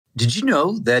Did you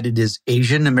know that it is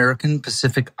Asian American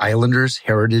Pacific Islanders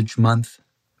Heritage Month?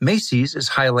 Macy's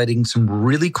is highlighting some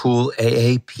really cool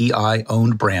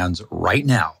AAPI-owned brands right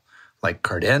now, like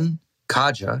Cardin,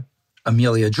 Kaja,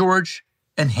 Amelia George,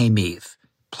 and Hey Meave.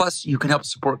 Plus, you can help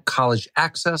support college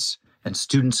access and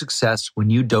student success when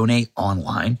you donate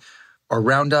online or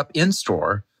round up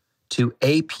in-store to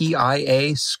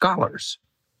APIA Scholars.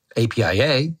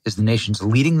 APIA is the nation's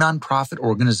leading nonprofit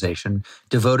organization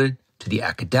devoted to the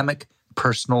academic,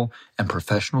 personal, and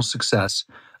professional success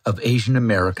of Asian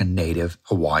American, Native,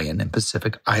 Hawaiian, and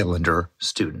Pacific Islander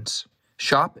students.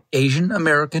 Shop Asian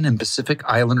American and Pacific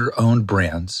Islander-owned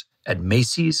brands at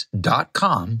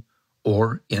Macy's.com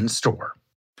or in-store.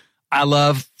 I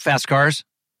love fast cars,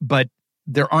 but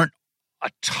there aren't a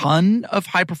ton of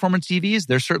high-performance EVs.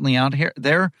 They're certainly out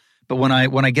there. But when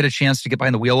I get a chance to get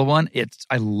behind the wheel of one,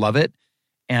 I love it.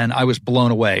 And I was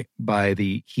blown away by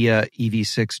the Kia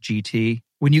EV6 GT.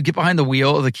 When you get behind the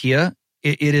wheel of the Kia,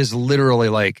 it is literally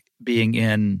like being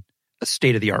in a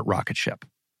state-of-the-art rocket ship,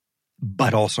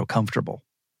 but also comfortable.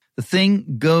 The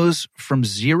thing goes from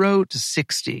 0 to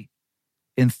 60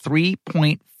 in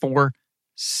 3.4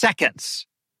 seconds.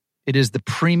 It is the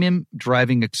premium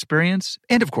driving experience.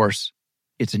 And of course,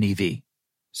 it's an EV.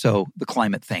 So the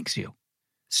climate thanks you.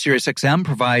 SiriusXM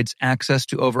provides access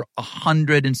to over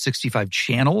 165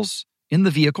 channels in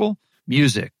the vehicle: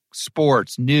 music,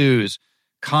 sports, news,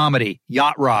 comedy,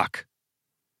 yacht rock.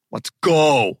 Let's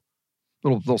go.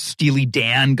 Little Steely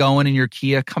Dan going in your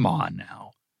Kia. Come on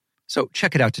now. So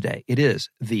check it out today. It is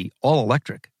the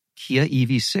all-electric Kia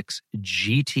EV6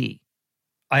 GT.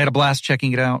 I had a blast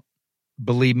checking it out.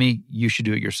 Believe me, you should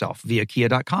do it yourself via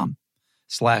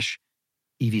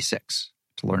kia.com/EV6.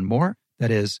 To learn more,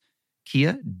 that is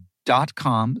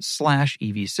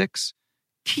kia.com/EV6.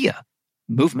 Kia,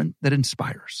 movement that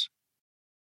inspires.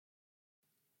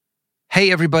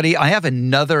 Hey, everybody, I have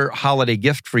another holiday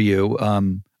gift for you.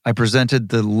 I presented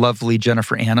the lovely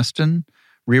Jennifer Aniston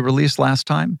re-release last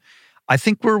time. I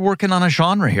think we're working on a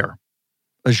genre here,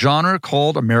 a genre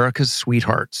called America's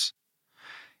Sweethearts.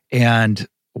 And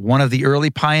one of the early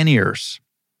pioneers,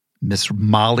 Miss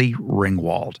Molly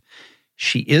Ringwald.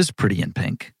 She is pretty in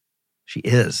pink. She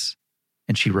is.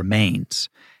 And she remains.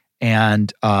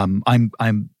 And I'm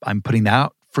putting that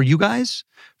out for you guys,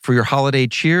 for your holiday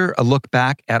cheer, a look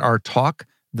back at our talk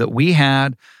that we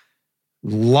had.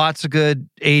 Lots of good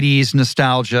 80s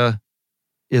nostalgia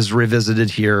is revisited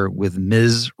here with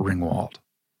Ms. Ringwald.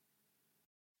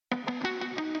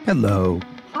 Hello.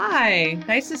 Hi,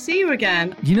 nice to see you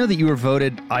again. Do you know that you were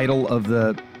voted Idol of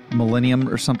the Millennium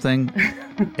or something?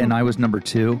 And I was number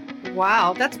 2.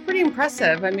 Wow, that's pretty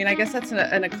impressive. I mean, I guess that's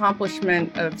an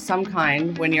accomplishment of some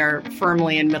kind when you're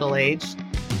firmly in middle age.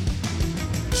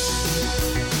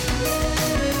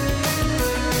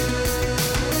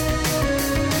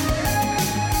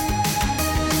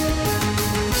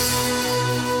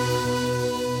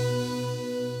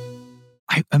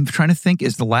 I'm trying to think,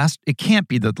 it can't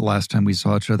be that the last time we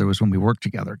saw each other was when we worked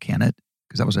together, can it?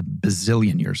 Because that was a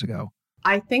bazillion years ago.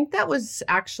 I think that was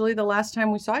actually the last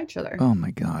time we saw each other. Oh,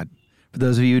 my God. For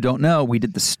those of you who don't know, we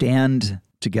did The Stand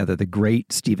together, the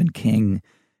great Stephen King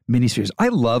miniseries. I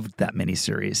loved that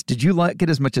miniseries. Did you like it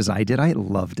as much as I did? I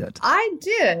loved it. I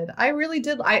did. I really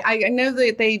did. I know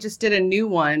that they just did a new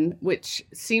one, which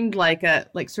seemed like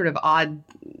sort of odd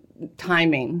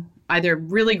timing. Either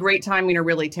really great timing or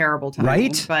really terrible timing.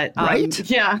 Right? But, right?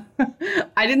 Yeah,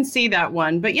 I didn't see that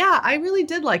one. But yeah, I really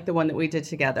did like the one that we did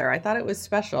together. I thought it was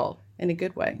special in a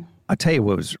good way. I'll tell you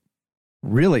what was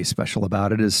really special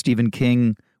about it is Stephen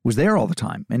King was there all the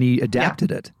time and he adapted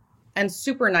it. And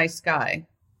super nice guy.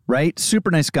 Right?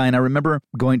 Super nice guy. And I remember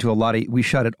going to we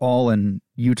shot it all in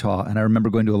Utah. And I remember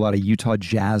going to a lot of Utah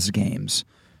jazz games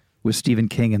with Stephen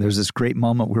King. And there was this great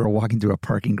moment we were walking through a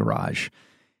parking garage.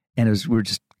 And we were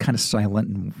just kind of silent,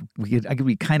 and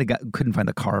we kind of couldn't find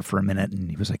the car for a minute. And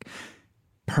he was like,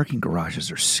 "Parking garages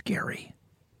are scary.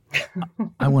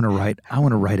 I want to write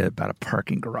about a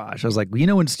parking garage." I was like,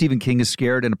 well, when Stephen King is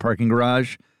scared in a parking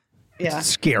garage, it's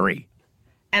scary.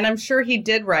 And I'm sure he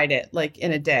did write it like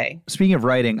in a day. Speaking of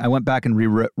writing, I went back and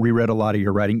reread a lot of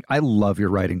your writing. I love your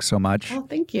writing so much. Oh,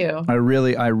 thank you. I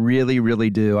really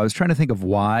do. I was trying to think of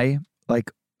why, like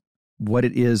what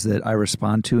it is that I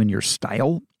respond to in your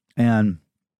style. And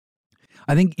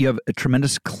I think you have a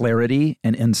tremendous clarity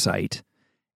and insight,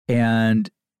 but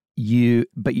you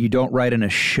don't write in a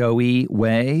showy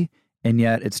way, and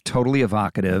yet it's totally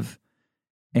evocative.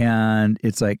 And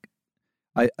it's like,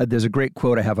 there's a great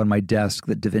quote I have on my desk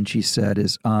that Da Vinci said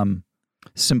is,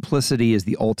 simplicity is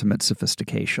the ultimate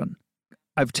sophistication.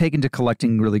 I've taken to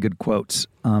collecting really good quotes.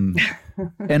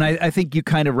 And I think you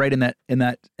kind of write in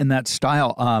that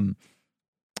style.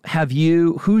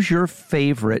 Who's your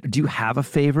favorite? Do you have a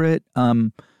favorite,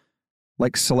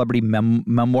 like celebrity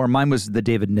memoir? Mine was the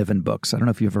David Niven books. I don't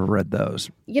know if you've ever read those.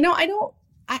 I don't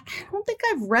think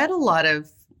I've read a lot of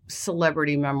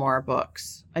celebrity memoir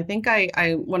books. I think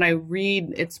I when I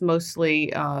read, it's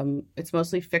mostly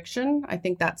fiction. I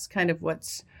think that's kind of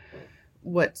what's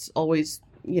always,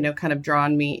 kind of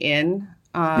drawn me in.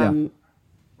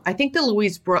 I think the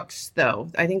Louise Brooks, though,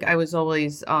 I think I was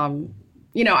always,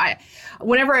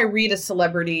 whenever I read a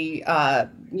celebrity,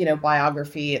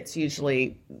 biography, it's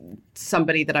usually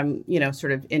somebody that I'm,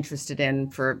 sort of interested in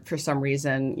for some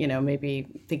reason, maybe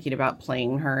thinking about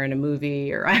playing her in a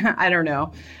movie, or I don't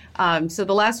know. So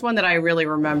the last one that I really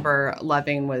remember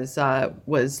loving was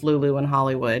Lulu in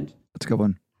Hollywood. That's a good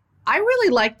one. I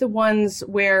really like the ones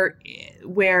where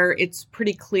it's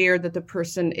pretty clear that the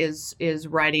person is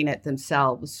writing it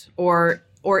themselves, or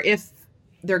if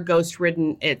they're ghost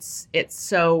written, it's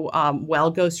so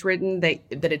well ghost written that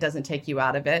it doesn't take you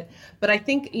out of it. But I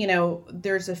think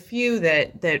there's a few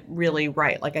that really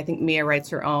write. Like I think Mia writes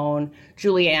her own.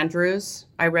 Julie Andrews,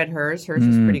 I read hers. Hers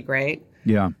was pretty great.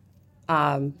 Yeah.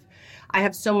 I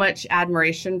have so much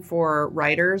admiration for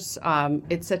writers.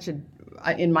 It's such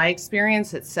in my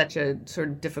experience, it's such a sort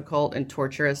of difficult and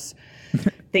torturous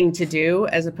thing to do,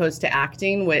 as opposed to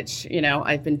acting, which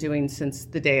I've been doing since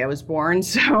the day I was born.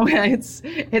 So it's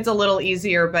a little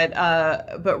easier.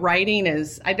 But writing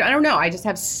is, I don't know. I just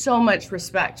have so much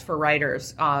respect for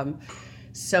writers.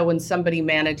 So when somebody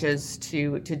manages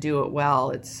to do it well,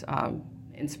 it's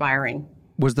inspiring.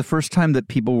 Was the first time that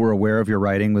people were aware of your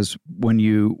writing was when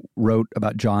you wrote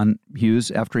about John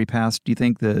Hughes after he passed? Do you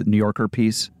think the New Yorker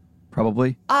piece?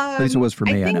 Probably. At least it was for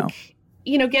me. I know.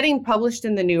 Getting published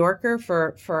in the New Yorker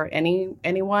for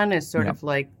anyone is sort of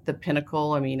like the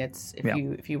pinnacle. I mean, it's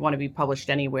if you want to be published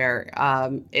anywhere,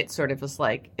 it sort of is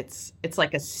like it's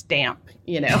like a stamp.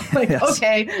 Like yes.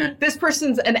 Okay, this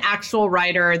person's an actual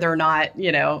writer. They're not a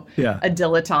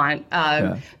dilettante.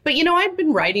 But I'd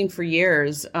been writing for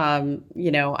years.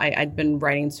 I'd been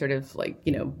writing sort of like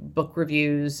book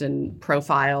reviews and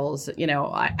profiles.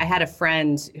 I had a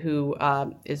friend who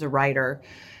is a writer.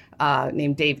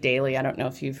 Named Dave Daly. I don't know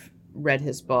if you've read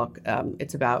his book.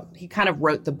 He kind of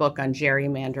wrote the book on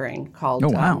gerrymandering called. Oh,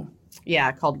 wow.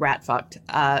 Called Rat Fucked.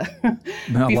 I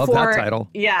love that title.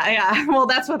 Yeah. Well,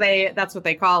 that's what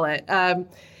they call it.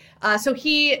 So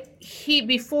he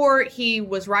before he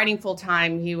was writing full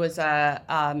time, he was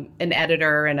an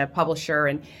editor and a publisher,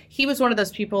 and he was one of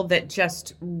those people that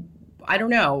just, I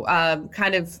don't know,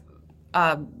 kind of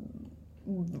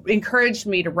encouraged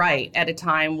me to write at a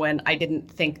time when I didn't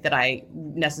think that I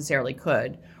necessarily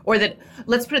could, or that,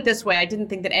 let's put it this way, I didn't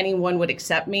think that anyone would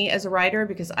accept me as a writer,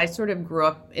 because I sort of grew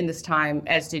up in this time,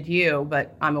 as did you,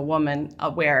 but I'm a woman,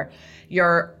 where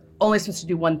you're only supposed to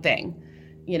do one thing,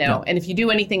 and if you do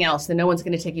anything else, then no one's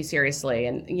going to take you seriously.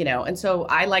 And so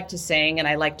I like to sing and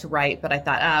I like to write, but I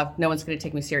thought, no one's going to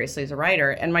take me seriously as a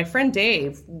writer. And my friend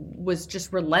Dave was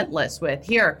just relentless with,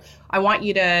 here, I want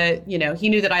you to, he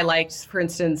knew that I liked, for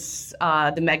instance,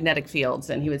 the magnetic fields.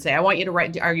 And he would say, I want you to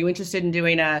write, are you interested in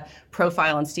doing a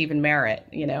profile on Stephen Merritt,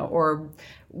 or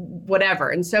whatever.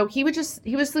 And so he was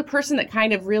the person that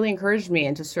kind of really encouraged me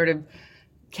and just sort of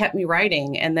kept me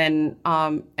writing. And then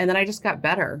I just got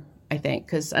better. I think,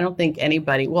 because I don't think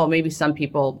anybody, well, maybe some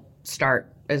people start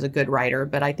as a good writer,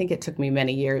 but I think it took me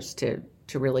many years to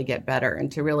really get better and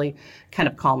to really kind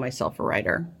of call myself a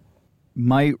writer.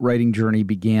 My writing journey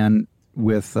began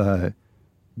with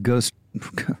ghost,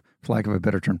 for lack of a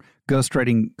better term,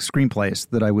 ghostwriting screenplays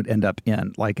that I would end up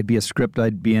in. Like it'd be a script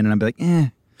I'd be in, and I'd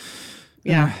be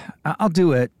like, I'll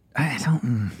do it. I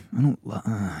don't.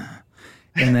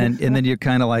 And then you're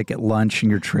kind of like at lunch in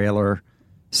your trailer,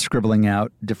 scribbling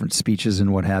out different speeches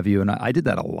and what have you. And I did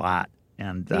that a lot.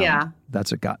 And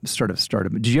that's what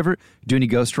started. Did you ever do any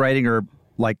ghostwriting or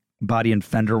like body and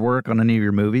fender work on any of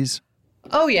your movies?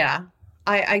 Oh, yeah.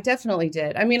 I definitely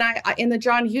did. I mean, I in the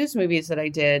John Hughes movies that I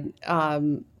did,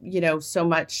 so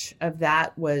much of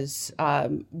that was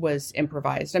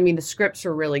improvised. I mean, the scripts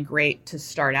were really great to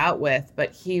start out with,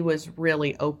 but he was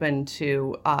really open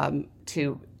to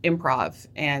improv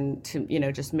and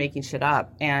to, just making shit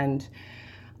up. And,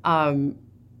 but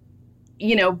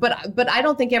I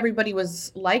don't think everybody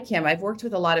was like him. I've worked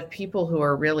with a lot of people who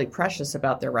are really precious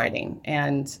about their writing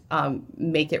and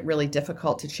make it really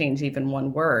difficult to change even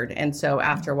one word. And so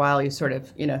after a while, you sort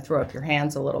of, throw up your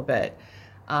hands a little bit.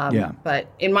 But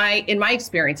in my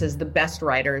experiences, the best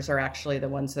writers are actually the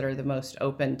ones that are the most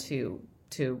open to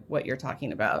what you're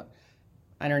talking about.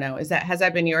 I don't know. Has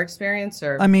that been your experience?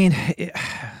 Or I mean,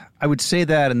 I would say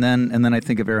that, and then I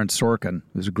think of Aaron Sorkin,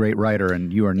 who's a great writer,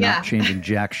 and you are not changing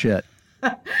jack shit.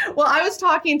 Well, I was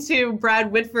talking to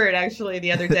Brad Whitford actually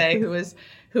the other day,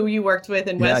 who you worked with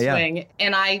in West Wing,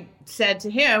 and I said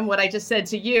to him what I just said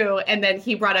to you, and then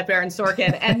he brought up Aaron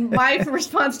Sorkin, and my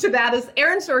response to that is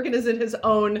Aaron Sorkin is in his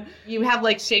own. You have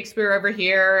like Shakespeare over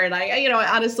here, and I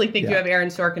honestly think you have Aaron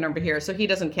Sorkin over here, so he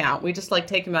doesn't count. We just like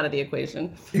take him out of the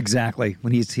equation. Exactly.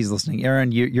 When he's listening,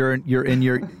 Aaron,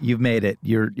 you've made it.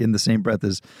 You're in the same breath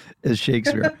as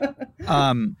Shakespeare.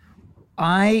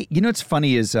 What's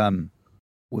funny is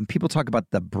when people talk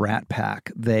about the Brat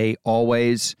Pack, they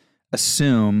always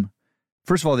assume,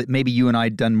 first of all, that maybe you and I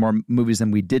had done more movies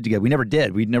than we did together. We never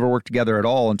did. We'd never worked together at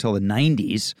all until the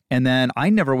 90s. And then I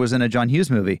never was in a John Hughes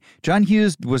movie. John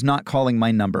Hughes was not calling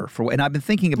my number and I've been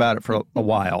thinking about it for a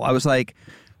while. I was like,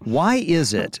 why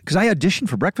is it? Because I auditioned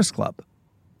for Breakfast Club.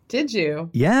 Did you?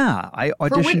 Yeah. I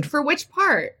auditioned. For which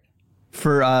part?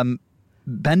 For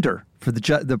Bender, for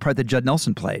the part that Judd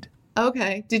Nelson played.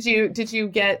 Okay. Did you go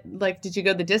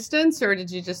the distance, or did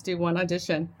you just do one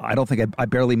audition? I don't think I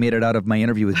barely made it out of my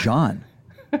interview with John.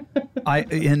 My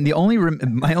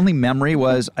only memory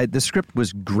was the script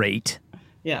was great.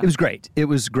 Yeah. It was great. It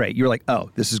was great. You're like,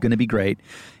 oh, this is going to be great.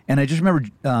 And I just remember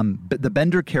the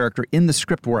Bender character in the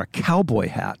script wore a cowboy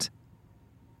hat.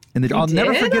 And I'll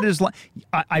never forget his line.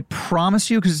 I promise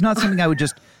you, because it's not something I would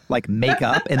just like make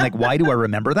up. And like, why do I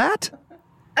remember that?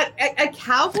 A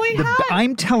cowboy hat?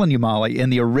 I'm telling you, Molly, in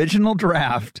the original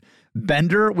draft,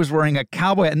 Bender was wearing a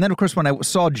cowboy hat. And then, of course, when I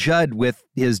saw Judd with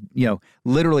his,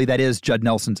 literally that is Judd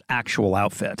Nelson's actual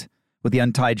outfit with the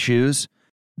untied shoes,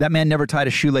 that man never tied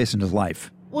a shoelace in his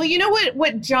life. Well, you know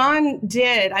what John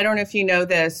did? I don't know if you know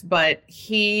this, but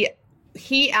he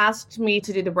asked me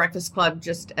to do The Breakfast Club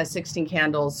just as 16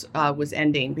 Candles was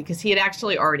ending, because he had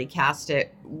actually already cast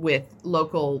it with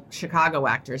local Chicago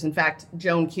actors. In fact,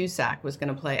 Joan Cusack was going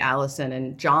to play Allison,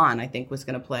 and John, I think, was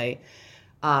going to play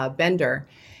Bender.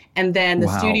 And then the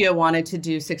studio wanted to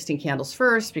do 16 Candles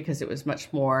first because it was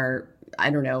much more, I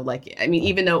don't know,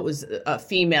 even though it was a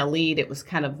female lead, it was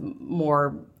kind of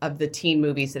more of the teen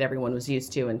movies that everyone was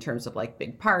used to in terms of like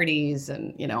big parties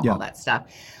and, all that stuff.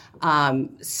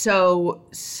 So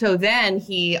then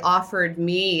he offered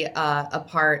me a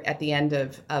part at the end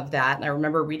of that. And I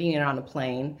remember reading it on a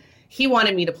plane. He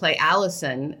wanted me to play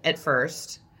Allison at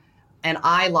first. And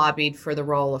I lobbied for the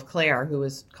role of Claire, who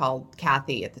was called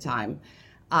Kathy at the time.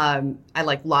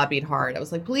 I lobbied hard. I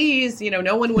was like, please,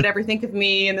 no one would ever think of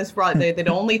me in this role. They'd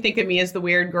only think of me as the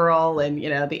weird girl and,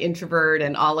 the introvert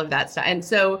and all of that stuff. And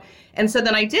so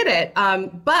then I did it.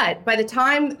 But by the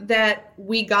time that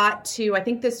we got to, I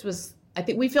think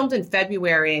we filmed in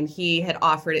February and he had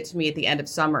offered it to me at the end of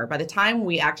summer. By the time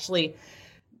we actually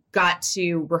got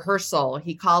to rehearsal,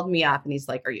 he called me up and he's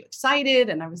like, are you excited?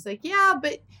 And I was like, yeah,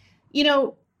 but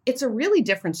it's a really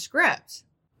different script.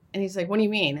 And he's like, what do you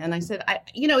mean? And I said,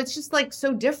 it's just like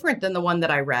so different than the one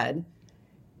that I read.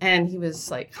 And he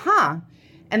was like, huh.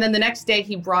 And then the next day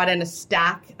he brought in a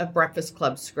stack of Breakfast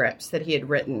Club scripts that he had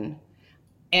written.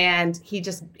 And he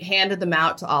just handed them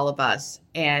out to all of us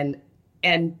and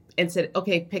said,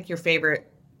 okay, pick your favorite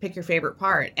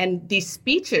part. And these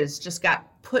speeches just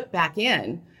got put back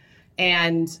in.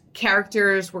 And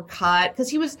characters were cut because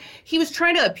he was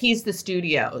trying to appease the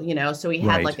studio, so he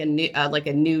had like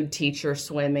a nude teacher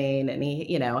swimming, and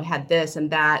he, had this and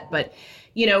that. But,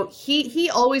 he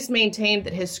always maintained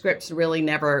that his scripts really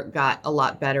never got a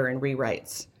lot better in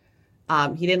rewrites.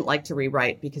 He didn't like to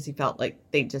rewrite because he felt like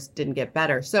they just didn't get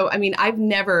better. So, I mean, I've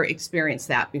never experienced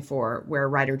that before, where a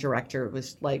writer-director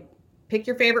was like, pick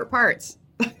your favorite parts.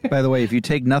 By the way, if you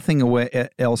take nothing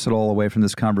else at all away from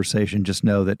this conversation, just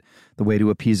know that the way to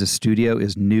appease a studio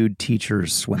is nude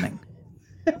teachers swimming.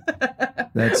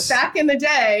 That's back in the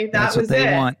day. That's what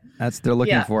they want. That's what they're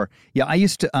looking for. Yeah, I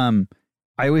used to.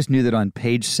 I always knew that on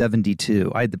page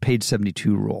 72, I had the page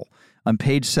 72 rule. On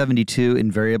page 72,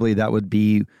 invariably, that would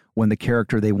be when the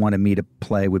character they wanted me to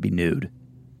play would be nude.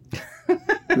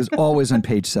 It was always on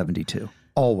page 72.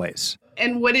 Always.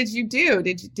 And what did you do?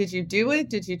 Did you do it?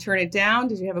 Did you turn it down?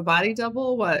 Did you have a body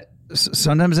double? What?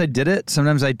 Sometimes I did it.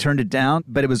 Sometimes I turned it down.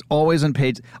 But it was always on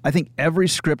page. I think every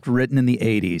script written in the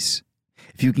 80s,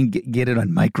 if you can get it on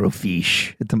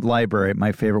microfiche at the library,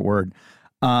 my favorite word,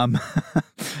 on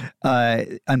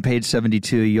page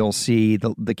 72, you'll see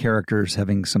the characters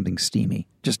having something steamy.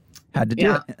 Just had to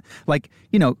do it. Like,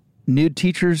 nude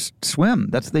teachers swim.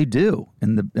 That's what they do.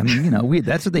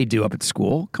 That's what they do up at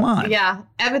school. Come on. Yeah,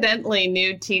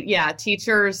 evidently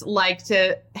teachers like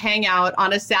to hang out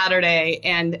on a Saturday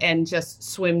and just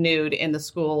swim nude in the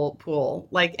school pool.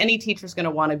 Like any teacher's going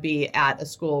to want to be at a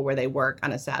school where they work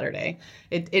on a Saturday.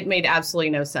 It made absolutely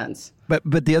no sense.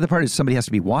 But the other part is somebody has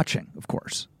to be watching, of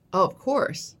course. Oh, of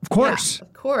course. Of course. Yeah,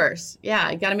 of course. Yeah,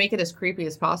 you got to make it as creepy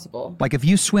as possible. Like if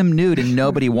you swim nude and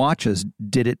nobody watches,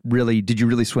 did you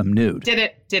really swim nude? Did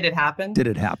it happen? Did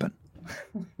it happen?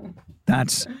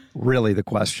 That's really the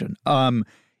question. So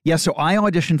I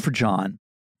auditioned for John,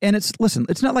 and it's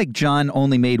not like John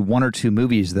only made one or two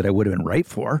movies that I would have been right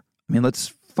for. I mean,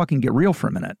 let's fucking get real for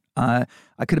a minute. I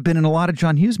could have been in a lot of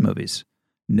John Hughes movies.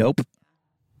 Nope.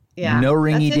 Yeah, no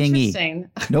ringy dingy,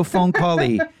 no phone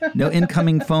call-y, no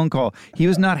incoming phone call. He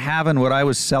was not having what I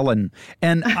was selling.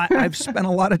 And I've spent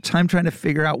a lot of time trying to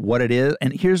figure out what it is.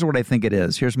 And here's what I think it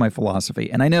is. Here's my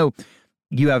philosophy. And I know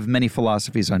you have many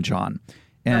philosophies on John.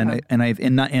 And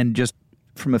and just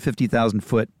from a 50,000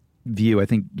 foot view, I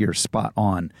think you're spot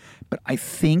on. But I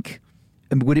think,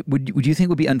 would you think it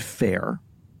would be unfair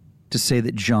to say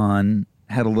that John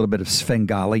had a little bit of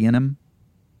Svengali in him?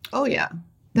 Oh, yeah.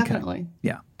 Definitely. Okay.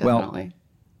 Yeah. Definitely. Well,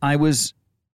 I was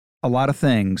a lot of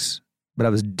things, but I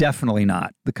was definitely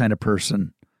not the kind of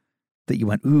person that you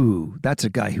went, ooh, that's a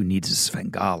guy who needs a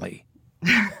Svengali.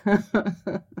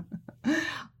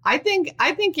 I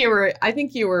think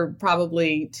you were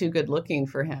probably too good looking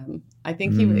for him. I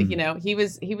think he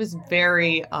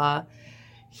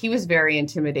was very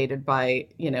intimidated by,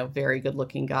 very good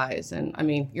looking guys. And I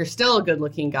mean, you're still a good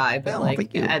looking guy, but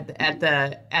at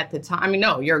the time, I mean,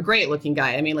 no, you're a great looking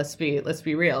guy. I mean, let's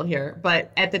be real here.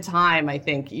 But at the time, I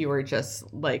think you were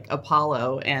just like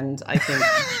Apollo. And I think,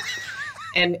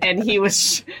 and he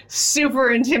was super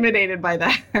intimidated by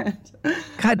that.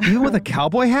 God, even with a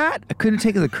cowboy hat? I couldn't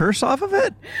take the curse off of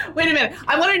it? Wait a minute.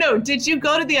 I want to know, did you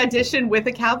go to the audition with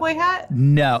a cowboy hat?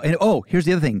 No. And here's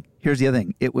the other thing.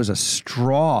 It was a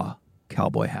straw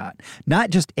cowboy hat, not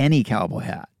just any cowboy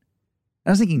hat.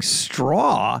 I was thinking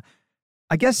straw.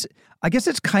 I guess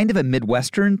it's kind of a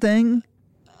Midwestern thing.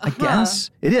 I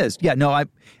guess it is. Yeah, no,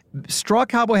 straw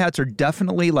cowboy hats are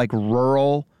definitely like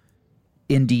rural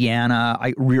Indiana,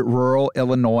 rural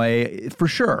Illinois for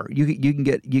sure. You can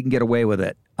get away with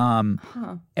it.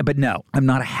 But no, I'm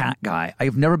not a hat guy.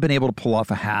 I've never been able to pull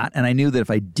off a hat, and I knew that if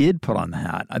I did put on the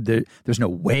hat, there's no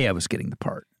way I was getting the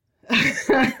part.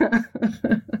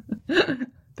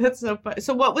 That's so funny.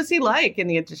 So what was he like in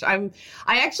the audition?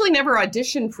 I actually never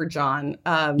auditioned for John.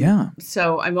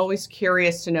 So I'm always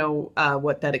curious to know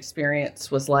what that experience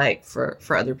was like for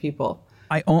other people.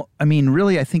 I mean,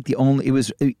 really, I think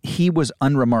he was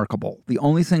unremarkable. The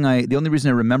only reason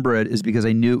I remember it is because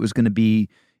I knew it was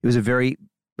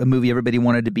a movie everybody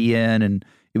wanted to be in, and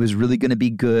it was really going to be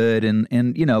good.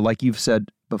 And like you've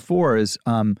said before, is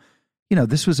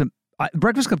this was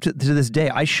Breakfast Club to this day.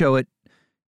 I show it.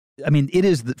 I mean, it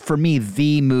is for me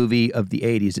the movie of the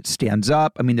 '80s. It stands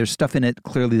up. I mean, there's stuff in it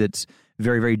clearly that's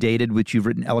very, very dated, which you've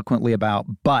written eloquently about,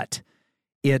 but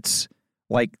it's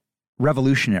like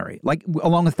revolutionary, like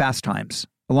along with Fast Times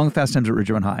at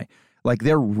Ridgemont High. Like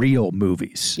they're real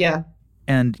movies. Yeah.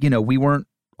 And, we weren't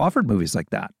offered movies like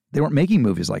that. They weren't making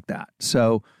movies like that.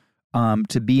 So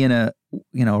to be in a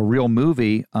real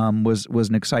movie was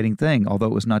an exciting thing, although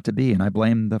it was not to be. And I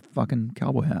blame the fucking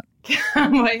cowboy hat.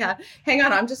 Cowboy hat. Hang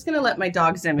on. I'm just going to let my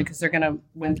dogs in because they're going to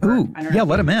whimper. Ooh, yeah,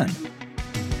 let them in.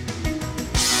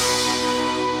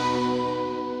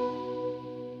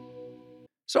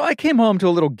 So I came home to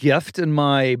a little gift in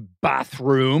my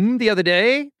bathroom the other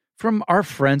day from our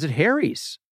friends at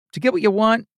Harry's. To get what you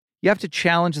want, you have to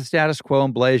challenge the status quo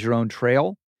and blaze your own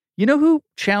trail. You know who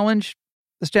challenged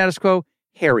the status quo?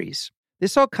 Harry's. They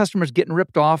saw customers getting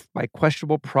ripped off by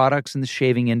questionable products in the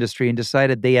shaving industry and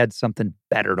decided they had something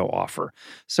better to offer.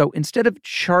 So instead of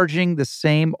charging the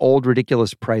same old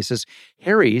ridiculous prices,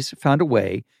 Harry's found a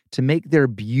way to make their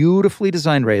beautifully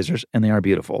designed razors, and they are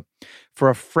beautiful, for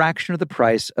a fraction of the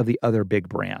price of the other big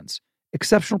brands.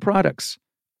 Exceptional products,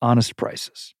 honest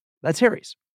prices. That's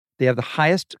Harry's. They have the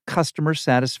highest customer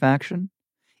satisfaction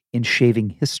in shaving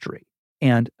history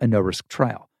and a no-risk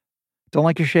trial. Don't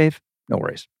like your shave? No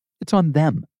worries. It's on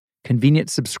them. Convenient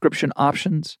subscription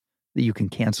options that you can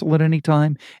cancel at any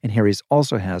time, and Harry's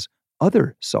also has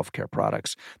other self-care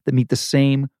products that meet the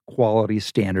same quality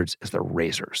standards as their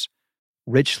razors.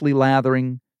 Richly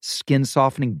lathering,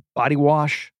 skin-softening body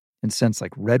wash in scents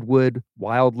like redwood,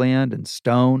 wildland, and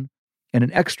stone, and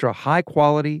an extra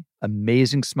high-quality,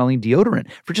 amazing-smelling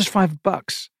deodorant for just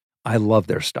 $5. I love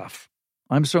their stuff.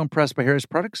 I'm so impressed by Harry's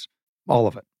products. All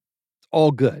of it. It's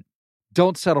all good.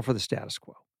 Don't settle for the status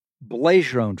quo.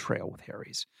 Blaze your own trail with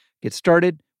Harry's. Get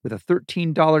started with a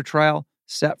 $13 trial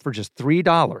set for just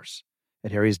 $3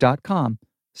 at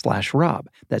harrys.com/Rob.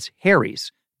 That's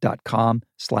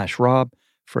harrys.com/Rob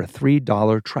for a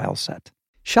 $3 trial set.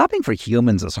 Shopping for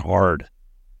humans is hard.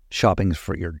 Shopping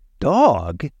for your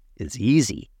dog is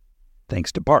easy.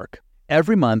 Thanks to Bark.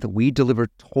 Every month, we deliver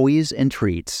toys and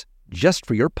treats just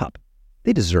for your pup.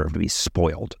 They deserve to be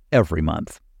spoiled every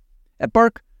month. At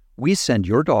Bark, we send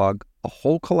your dog a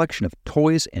whole collection of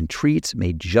toys and treats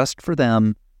made just for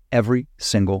them every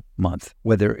single month.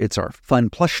 Whether it's our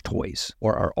fun plush toys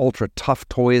or our ultra tough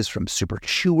toys from Super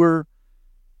Chewer,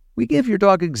 we give your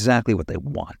dog exactly what they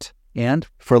want. And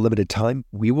for a limited time,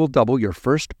 we will double your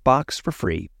first box for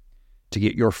free. To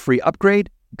get your free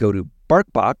upgrade, go to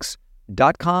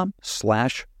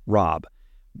barkbox.com/Rob.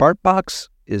 BarkBox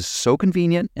is so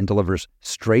convenient and delivers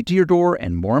straight to your door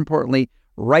and, more importantly,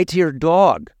 right to your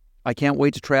dog. I can't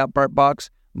wait to try out BarkBox.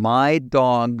 My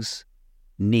dogs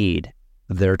need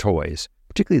their toys,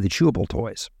 particularly the chewable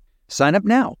toys. Sign up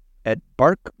now at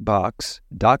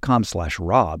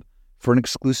barkbox.com/Rob for an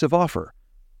exclusive offer.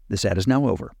 This ad is now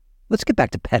over. Let's get back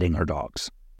to petting our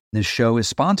dogs. This show is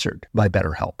sponsored by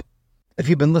BetterHelp. If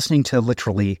you've been listening to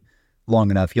Literally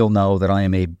long enough, you'll know that I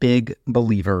am a big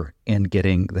believer in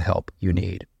getting the help you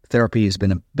need. Therapy has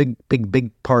been a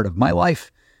big part of my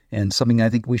life, and something I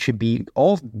think we should be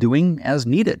all doing as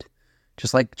needed,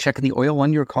 just like checking the oil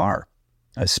on your car.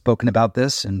 I've spoken about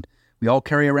this, and we all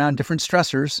carry around different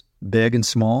stressors, big and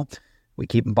small. We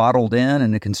keep them bottled in,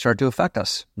 and it can start to affect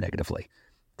us negatively.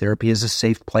 Therapy is a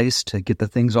safe place to get the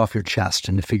things off your chest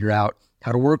and to figure out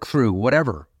how to work through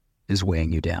whatever is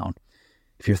weighing you down.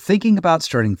 If you're thinking about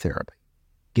starting therapy,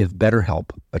 give BetterHelp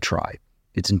a try.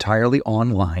 It's entirely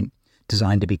online,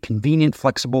 designed to be convenient,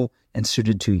 flexible, and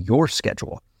suited to your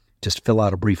schedule. Just fill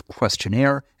out a brief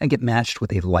questionnaire and get matched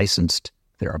with a licensed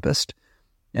therapist.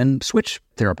 And switch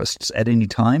therapists at any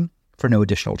time for no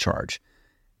additional charge.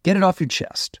 Get it off your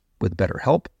chest with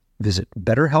BetterHelp. Visit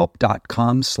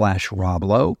betterhelp.com/Rob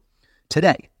Lowe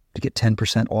today to get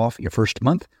 10% off your first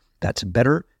month. That's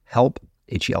BetterHelp,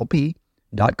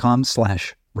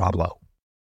 HELP.com/Rob Lowe.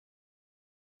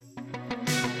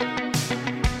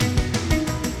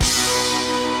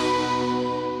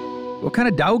 What kind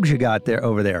of dogs you got there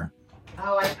over there?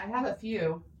 Oh, I have a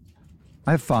few.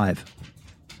 I have 5.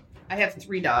 I have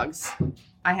 3 dogs.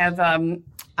 I have a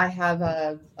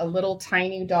little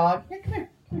tiny dog. Here, come here.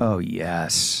 Oh,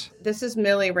 yes. This is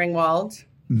Millie Ringwald.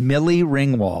 Millie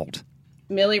Ringwald.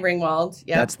 Millie Ringwald.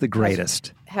 Yeah. That's the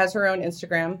greatest. Has her own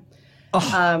Instagram.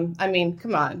 Oh. I mean,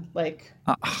 come on. Like,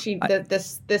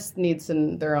 this needs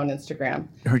their own Instagram.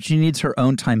 She needs her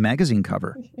own Time magazine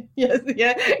cover.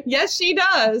 Yes, she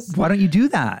does. Why don't you do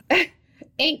that?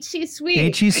 Ain't she sweet?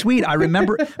 Ain't she sweet? I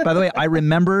remember, by the way, I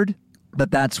remembered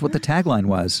that's what the tagline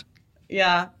was.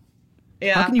 Yeah.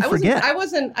 How can you forget? I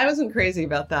wasn't crazy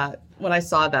about that. When I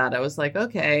saw that, I was like,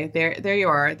 okay, there you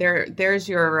are. There's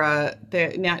your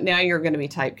now you're going to be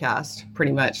typecast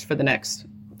pretty much for the next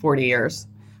 40 years.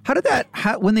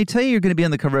 When they tell you you're going to be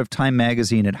on the cover of Time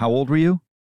magazine, at how old were you?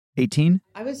 18?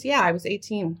 I was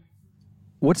 18.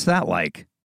 What's that like?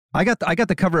 I got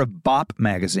the cover of Bop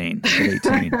magazine at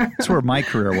 18. That's where my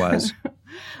career was.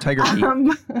 Tiger Beat.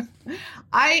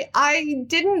 I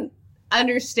didn't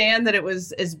understand that it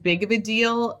was as big of a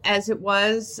deal as it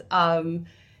was.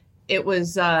 It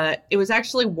was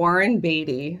actually Warren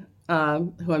Beatty,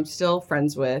 who I'm still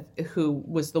friends with, who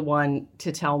was the one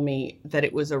to tell me that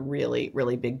it was a really,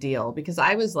 really big deal, because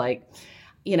I was like,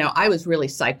 I was really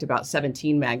psyched about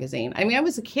 17 magazine. I mean, I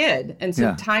was a kid, and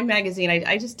so Time magazine,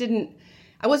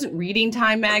 I wasn't reading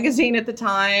Time magazine at the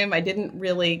time. I didn't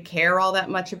really care all that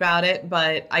much about it,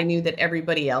 but I knew that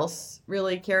everybody else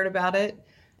really cared about it.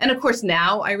 And of course,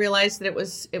 now I realize that it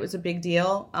was a big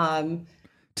deal.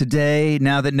 Today,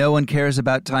 now that no one cares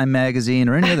about Time magazine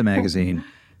or any other magazine,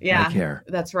 yeah, I care.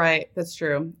 That's right. That's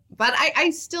true. But I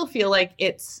still feel like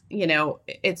it's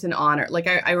an honor. Like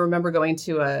I remember going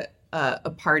to a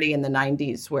party in the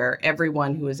 90s where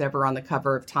everyone who was ever on the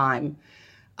cover of Time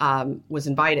was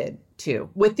invited to,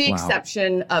 with the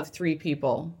exception of 3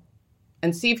 people.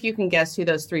 And see if you can guess who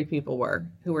those 3 people were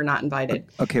who were not invited.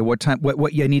 Okay, what time?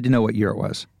 What? You need to know what year it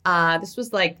was. This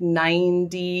was like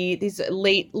 90. These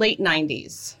late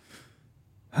 90s.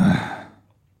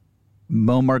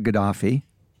 Muammar Gaddafi.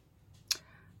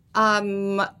 I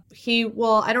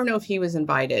don't know if he was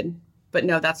invited, but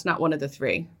no, that's not one of the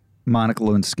 3. Monica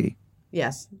Lewinsky.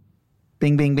 Yes.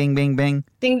 Bing, bing, bing, bing, bing.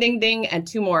 Ding, ding, ding, and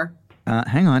 2 more.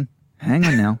 Hang on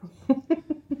now.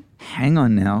 Hang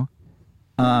on now.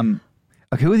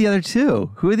 Okay, who are the other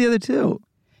 2?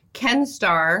 Ken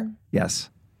Starr. Yes.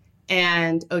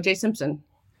 and O.J. Simpson.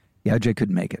 Yeah, OJ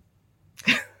couldn't make it.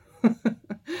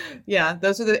 Yeah,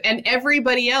 those are and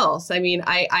everybody else. I mean,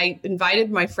 I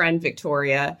invited my friend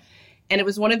Victoria, and it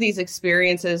was one of these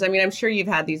experiences. I mean, I'm sure you've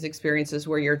had these experiences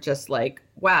where you're just like,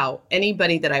 wow,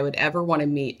 anybody that I would ever want to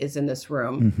meet is in this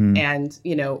room. Mm-hmm. And,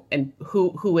 and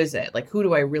who is it? Like, who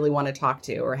do I really want to talk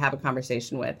to or have a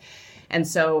conversation with? And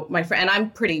so my friend, and I'm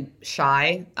pretty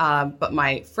shy, but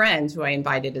my friend who I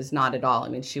invited is not at all. I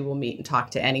mean, she will meet and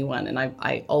talk to anyone. And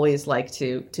I always like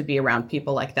to be around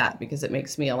people like that because it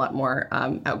makes me a lot more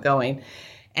outgoing.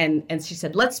 And she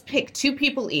said, let's pick 2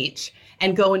 people each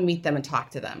and go and meet them and talk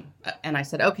to them. And I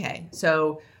said, okay.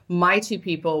 So my 2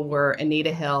 people were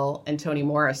Anita Hill and Toni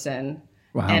Morrison.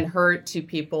 Wow. And her 2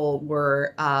 people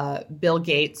were Bill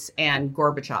Gates and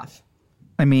Gorbachev.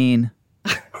 I mean,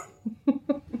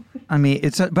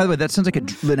 it's by the way, that sounds like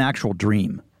an actual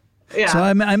dream. Yeah. So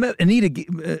I met Anita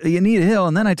Hill,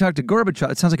 and then I talked to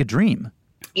Gorbachev. It sounds like a dream.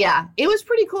 Yeah, it was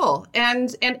pretty cool,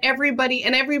 and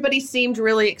everybody seemed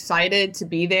really excited to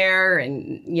be there,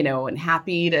 and and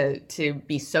happy to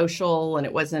be social, and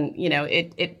it wasn't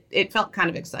it felt kind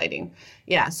of exciting.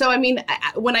 Yeah, so I mean,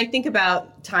 when I think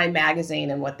about Time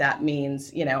Magazine and what that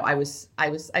means,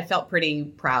 I felt pretty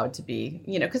proud to be,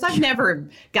 because I've never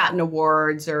gotten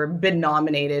awards or been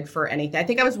nominated for anything. I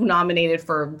think I was nominated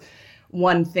for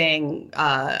one thing,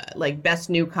 like Best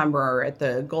Newcomer at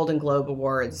the Golden Globe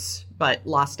Awards, but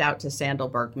lost out to Sandal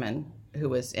Bergman, who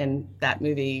was in that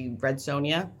movie Red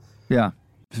Sonja. Yeah,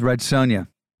 Red Sonja.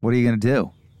 What are you going to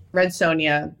do? Red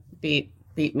Sonja beat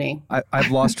me.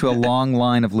 I've lost to a long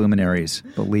line of luminaries,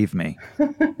 believe me.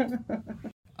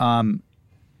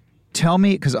 Tell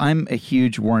me, because I'm a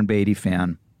huge Warren Beatty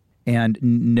fan and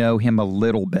know him a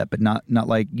little bit, but not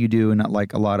like you do, and not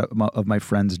like a lot of my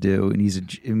friends do. And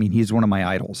he's one of my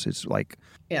idols. It's like,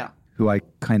 yeah, who I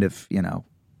kind of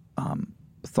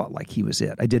thought like he was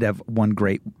it. I did have one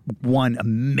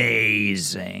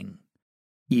amazing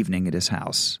evening at his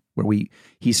house where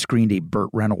he screened a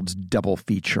Burt Reynolds double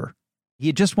feature. He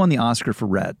had just won the Oscar for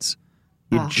Reds.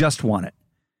 He had just won it.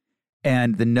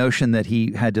 And the notion that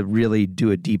he had to really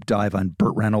do a deep dive on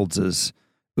Burt Reynolds'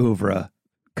 oeuvre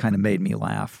kind of made me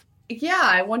laugh. Yeah,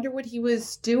 I wonder what he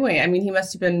was doing. I mean, he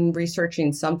must have been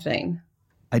researching something.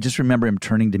 I just remember him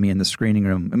turning to me in the screening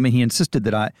room. I mean, he insisted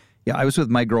that I was with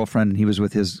my girlfriend and he was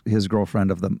with his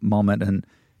girlfriend of the moment, and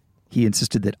he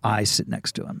insisted that I sit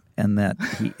next to him, and that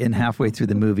and halfway through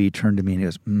the movie, he turned to me and he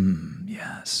goes,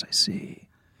 yes, I see.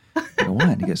 I go,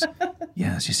 what? He goes,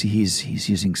 yes, you see, he's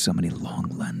using so many long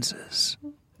lenses.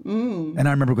 And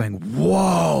I remember going,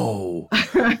 whoa,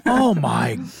 oh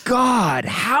my God,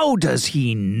 how does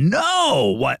he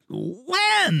know what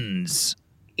lens?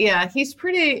 Yeah, he's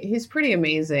pretty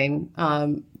amazing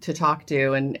to talk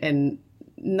to, and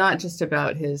not just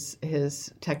about his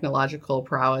technological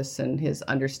prowess and his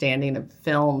understanding of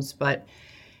films, but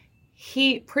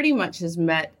he pretty much has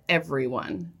met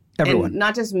everyone. And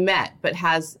not just met, but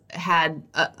has had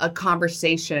a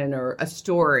conversation or a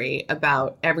story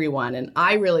about everyone. And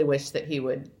I really wish that he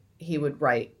would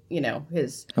write,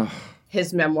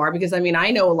 his memoir, because I mean,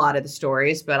 I know a lot of the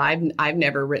stories, but I've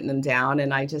never written them down.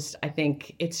 And I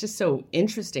think it's just so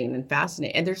interesting and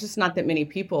fascinating. And there's just not that many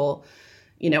people,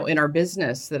 in our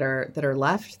business that are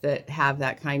left that have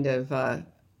that kind of,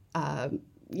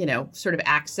 sort of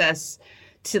access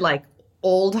to like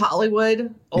old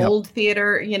Hollywood, old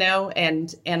theater,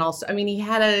 and also, I mean, he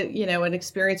had an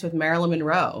experience with Marilyn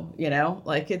Monroe,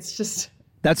 like it's just.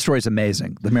 That story's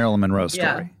amazing. The Marilyn Monroe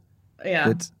story.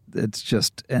 Yeah. It's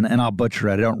just, and I'll butcher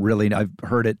it. I've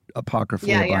heard it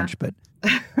apocryphally a bunch, but.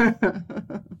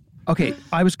 Okay.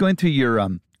 I was going through your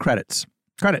credits.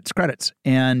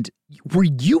 And were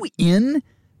you in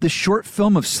the short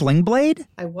film of Sling Blade?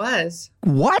 I was.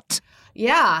 What?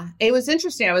 Yeah, it was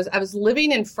interesting. I was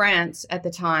living in France at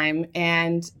the time,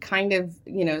 and kind of,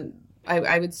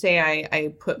 I would say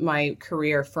I put my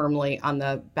career firmly on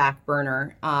the back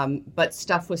burner, but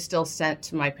stuff was still sent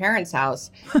to my parents'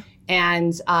 house.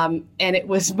 And it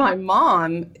was my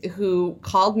mom who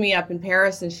called me up in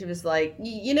Paris, and she was like,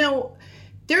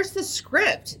 there's this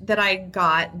script that I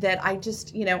got that I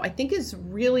just, I think is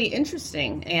really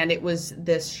interesting. And it was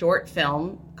this short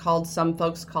film called Some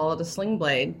Folks Call It a Sling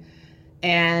Blade.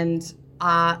 And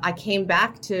I came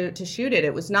back to shoot it.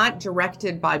 It was not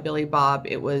directed by Billy Bob.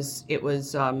 It was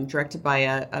directed by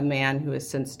a man who has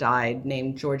since died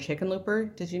named George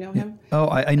Hickenlooper. Did you know him? Oh,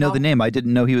 I know the name. I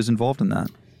didn't know he was involved in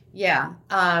that. Yeah.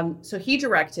 So he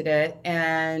directed it,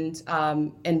 and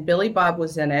Billy Bob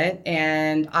was in it,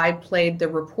 and I played the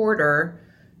reporter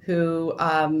who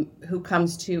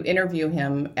comes to interview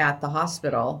him at the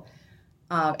hospital.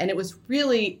 And it was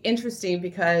really interesting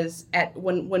because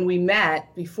when we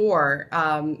met before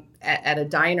at a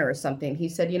diner or something, he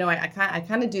said, I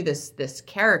kind of do this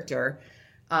character.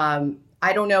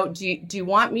 I don't know. Do you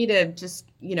want me to just,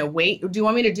 wait? Or do you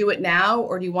want me to do it now,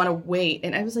 or do you want to wait?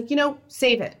 And I was like,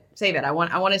 save it. I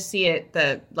want to see it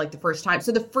the first time.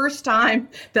 So the first time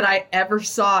that I ever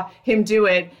saw him do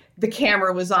it, the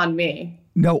camera was on me.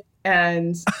 No.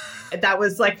 And that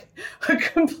was like a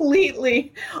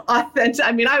completely authentic.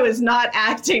 I mean, I was not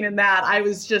acting in that. I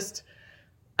was just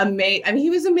amazed. I mean, he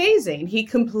was amazing. He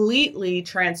completely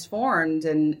transformed,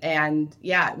 and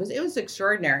yeah, it was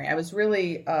extraordinary. I was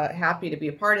really happy to be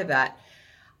a part of that.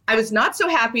 I was not so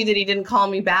happy that he didn't call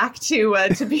me back to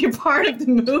be a part of the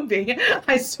movie.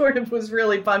 I sort of was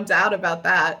really bummed out about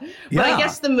that. But I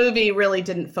guess the movie really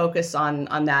didn't focus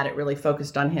on that. It really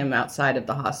focused on him outside of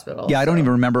the hospital. Yeah, I don't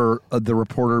even remember the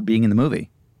reporter being in the movie.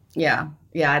 Yeah,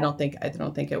 I don't think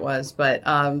it was. But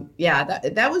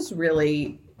that was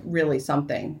really, really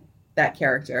something, that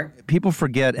character. People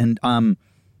forget, and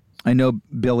I know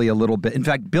Billy a little bit. In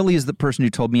fact, Billy is the person who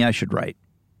told me I should write.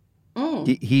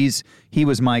 He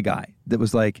was my guy that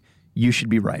was like, you should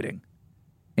be writing.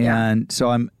 And so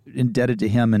I'm indebted to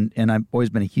him, and I've always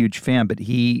been a huge fan, but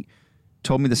he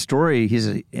told me the story.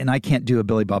 And I can't do a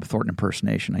Billy Bob Thornton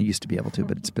impersonation. I used to be able to,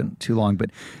 but it's been too long, but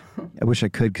I wish I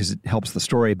could because it helps the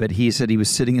story. But he said he was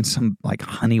sitting in some like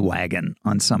honey wagon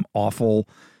on some awful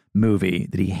movie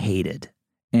that he hated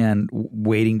and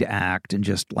waiting to act, and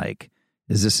just like,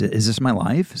 is this my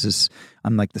life?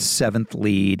 I'm like the seventh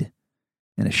lead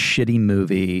in a shitty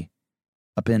movie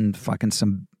up in fucking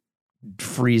some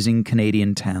freezing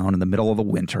Canadian town in the middle of the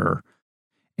winter.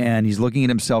 And he's looking at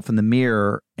himself in the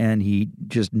mirror, and he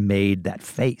just made that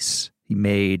face. He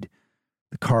made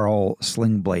the Carl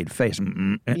Slingblade face.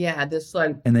 Yeah, this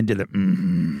like... And then did the...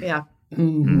 Yeah.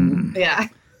 Yeah.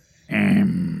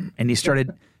 And he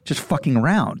started just fucking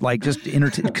around, like just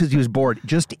because he was bored,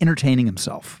 just entertaining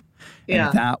himself. Yeah.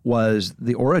 And that was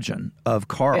the origin of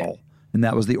Carl. Yeah. And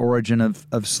that was the origin of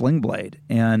Slingblade.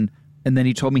 And then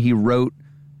he told me he wrote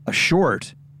a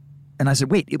short. And I said,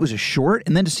 wait, it was a short?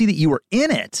 And then to see that you were in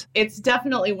it. It's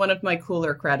definitely one of my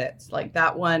cooler credits. Like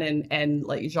that one and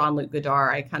like Jean-Luc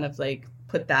Godard, I kind of like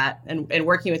put that. And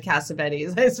working with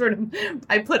Cassavetes,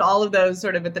 I put all of those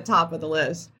sort of at the top of the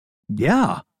list.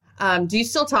 Yeah. Do you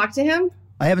still talk to him?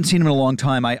 I haven't seen him in a long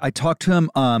time. I talked to him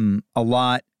a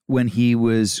lot when he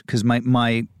was, because my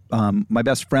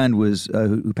best friend was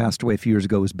who passed away a few years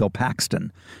ago was Bill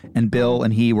Paxton, and Bill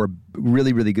and he were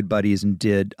really, really good buddies and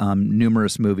did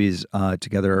numerous movies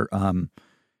together.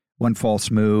 One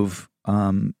False Move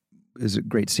is a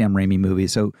great Sam Raimi movie,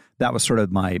 so that was sort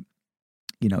of my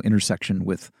intersection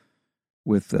with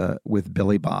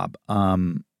Billy Bob.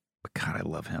 But God, I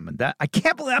love him, and that I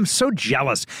can't believe I'm so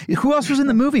jealous. Who else was in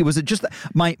the movie? Was it just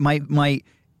my?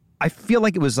 I feel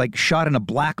like it was like shot in a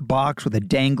black box with a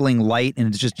dangling light, and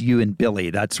it's just you and Billy.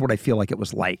 That's what I feel like it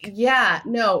was like. Yeah,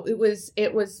 no, it was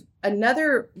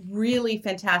another really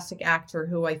fantastic actor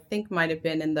who I think might have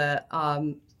been in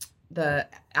the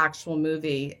actual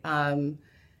movie, and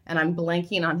I'm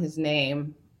blanking on his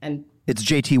name. And it's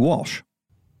J.T. Walsh.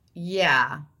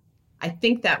 Yeah, I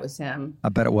think that was him. I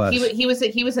bet it was.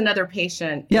 He was another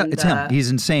patient. Yeah, it's him.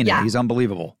 He's insane. Yeah. He's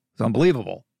unbelievable. It's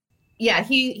unbelievable. Yeah,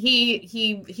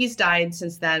 he's died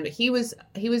since then, but he was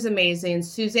amazing.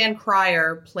 Suzanne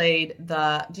Cryer played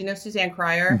do you know Suzanne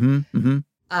Cryer? Mm-hmm, mm-hmm.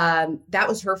 That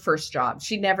was her first job.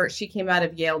 She came out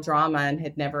of Yale Drama and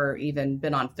had never even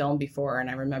been on film before. And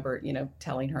I remember,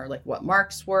 telling her like what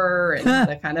marks were and how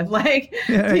to kind of like,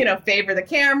 favor the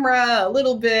camera a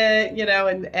little bit,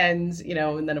 and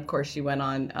then of course she went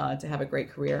on to have a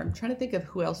great career. I'm trying to think of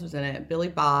who else was in it. Billy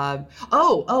Bob.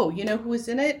 Oh, who was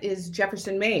in it is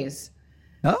Jefferson Mays.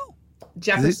 Oh.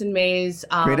 Jefferson Mays.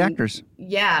 Great actors.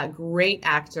 Yeah, great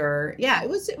actor. Yeah, it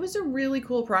was a really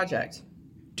cool project.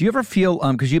 Do you ever feel,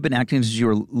 because you've been acting since you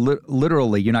were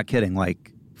literally, you're not kidding,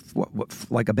 like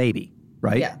like a baby,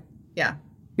 right? Yeah.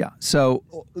 So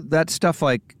that stuff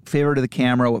like favor to the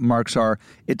camera, what marks are,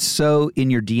 it's so in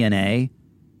your DNA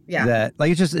that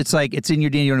like it's like it's in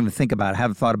your DNA. You don't even think about it.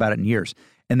 Haven't thought about it in years.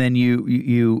 And then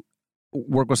you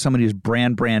work with somebody who's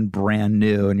brand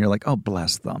new, and you're like, oh,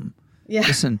 bless them. Yeah.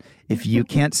 Listen, if you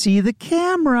can't see the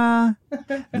camera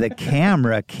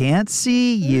can't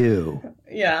see you.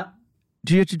 Yeah.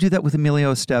 Did you have to do that with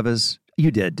Emilio Estevez? You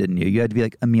did, didn't you? You had to be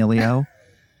like, Emilio,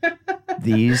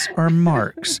 These are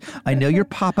marks. I know your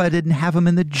papa didn't have them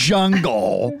in the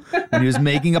jungle when he was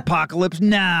making Apocalypse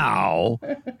Now,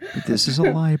 but this is a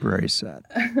library set.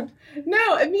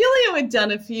 No, Emilio had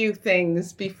done a few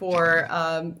things before,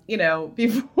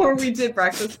 before we did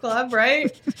Breakfast Club,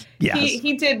 right? Yes.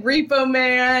 He did Repo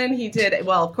Man. He did,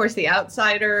 well, of course, The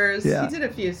Outsiders. Yeah. He did a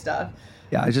few stuff.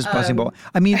 Yeah, I was just buzzing.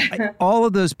 I mean, all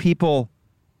of those people,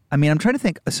 I mean, I'm trying to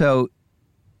think. So,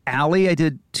 Allie, I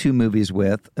did 2 movies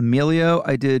with. Emilio,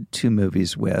 I did 2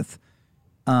 movies with.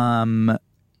 Judd,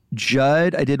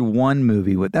 I did 1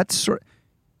 movie with. That's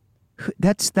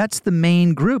the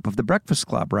main group of the Breakfast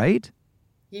Club, right?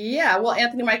 Yeah, well,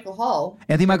 Anthony Michael Hall.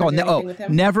 Anthony Michael Hall. With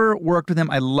him? Never worked with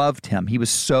him. I loved him. He was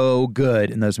so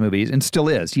good in those movies and still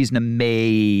is. He's an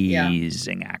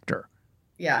amazing actor.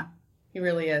 Yeah, he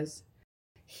really is.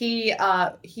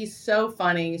 He's so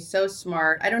funny, so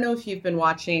smart. I don't know if you've been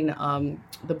watching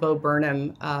the Bo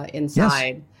Burnham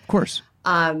Inside. Yes, of course.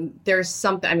 There's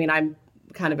something. I mean, I'm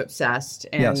kind of obsessed,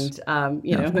 and Yes.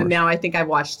 now I think I've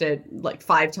watched it like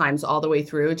 5 times all the way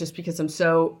through, just because I'm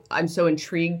so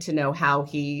intrigued to know how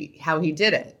he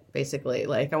did it. Basically,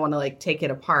 like I want to like take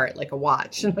it apart like a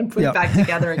watch and then put it back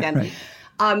together again. Right.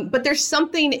 But there's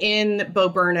something in Bo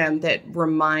Burnham that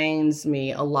reminds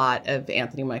me a lot of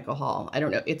Anthony Michael Hall. I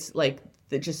don't know. It's like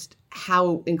just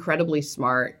how incredibly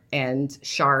smart and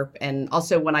sharp. And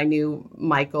also when I knew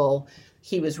Michael,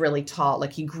 he was really tall.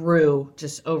 Like he grew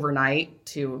just overnight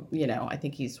to, I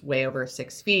think he's way over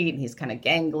 6 feet and he's kind of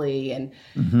gangly and,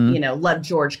 loved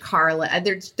George Carlin.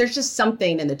 There's just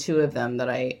something in the two of them that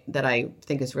I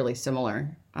think is really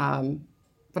similar.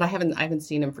 But I haven't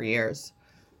seen him for years.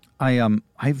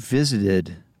 I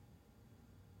visited,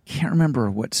 can't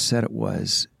remember what set it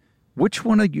was. Which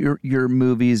one of your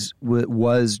movies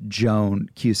was Joan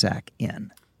Cusack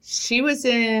in? She was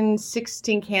in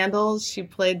 16 Candles. She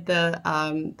played the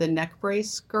neck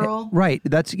brace girl. Right.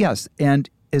 Yes. And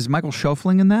is Michael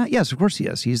Schofling in that? Yes, of course he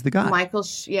is. He's the guy. Michael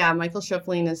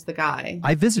Schofling is the guy.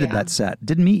 I visited that set.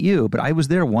 Didn't meet you, but I was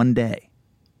there one day.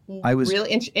 I was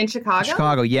really in Chicago.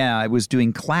 Chicago, yeah. I was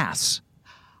doing Class.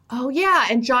 Oh yeah,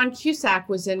 and John Cusack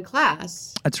was in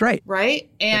Class. That's right. Right?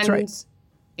 And that's right.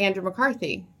 Andrew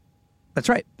McCarthy. That's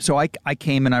right. So I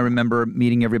came and I remember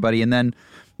meeting everybody, and then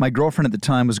my girlfriend at the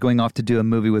time was going off to do a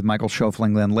movie with Michael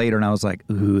Schofling then later, and I was like,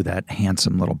 ooh, that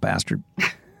handsome little bastard.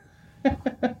 I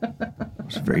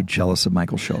was very jealous of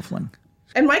Michael Schofling.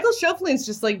 And Michael Schofling's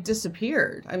just like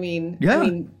disappeared. I mean,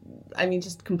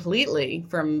 just completely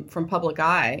from public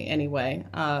eye anyway.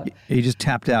 He just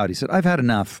tapped out. He said, I've had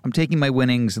enough. I'm taking my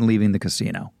winnings and leaving the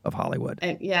casino of Hollywood.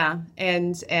 And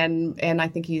I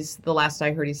think he's, the last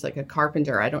I heard, he's like a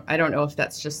carpenter. I don't know if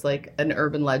that's just like an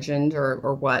urban legend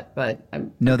or what, but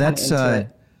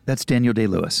that's Daniel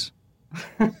Day-Lewis.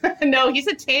 No, he's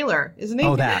a tailor, isn't he?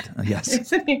 Oh, that,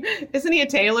 yes. Isn't he a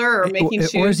tailor or making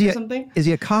shoes or something? Is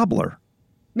he a cobbler?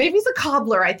 Maybe he's a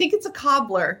cobbler. I think it's a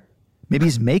cobbler. Maybe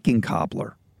he's making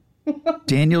cobbler.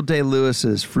 Daniel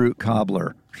Day-Lewis's fruit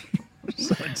cobbler.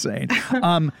 So insane.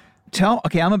 I'm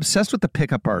obsessed with the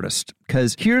pickup artist,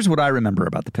 because here's what I remember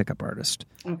about the pickup artist.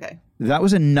 Okay. That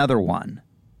was another one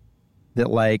that,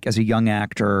 like, as a young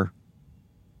actor,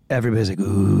 everybody's like,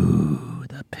 ooh,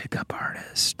 the pickup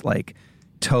artist. Like,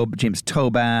 James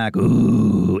Toback,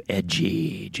 ooh,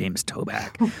 edgy James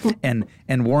Toback.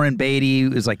 and Warren Beatty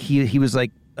was like, he was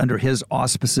like under his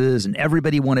auspices, and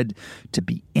everybody wanted to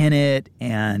be in it,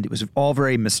 and it was all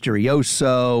very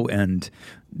mysterioso, and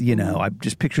I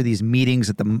just picture these meetings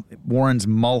at the Warren's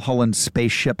Mulholland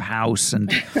spaceship house, and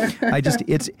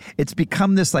it's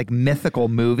become this like mythical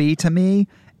movie to me.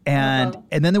 And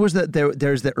then there's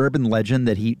the urban legend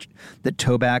that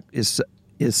Toback is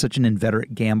such an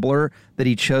inveterate gambler that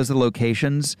he chose the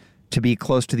locations to be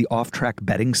close to the off-track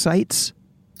betting sites.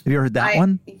 Have you ever heard that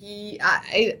one?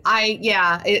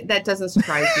 That doesn't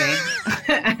surprise me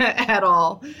at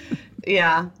all.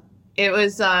 Yeah. It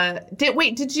was,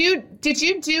 did you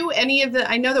do any of the,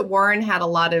 I know that Warren had a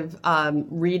lot of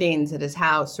readings at his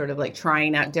house, sort of like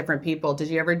trying out different people. Did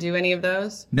you ever do any of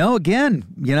those? No, again,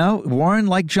 Warren,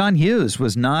 like John Hughes,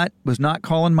 was not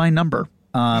calling my number.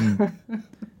 And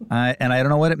I don't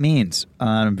know what it means.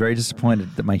 I'm very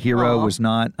disappointed that my hero was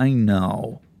not. I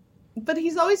know. But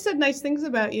he's always said nice things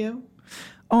about you.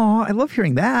 Oh, I love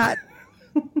hearing that.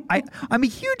 I'm a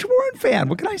huge Warren fan.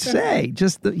 What can I say?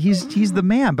 Just he's the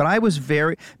man. But I was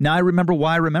now I remember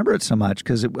why I remember it so much,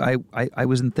 because I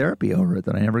was in therapy over it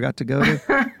that I never got to go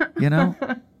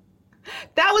to,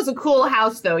 That was a cool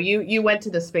house, though. You went to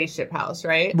the spaceship house,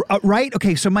 right? Right.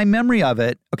 Okay. So my memory of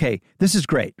it. Okay, this is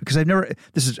great because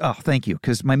thank you.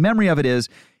 Because my memory of it is,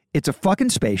 it's a fucking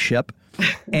spaceship,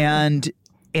 and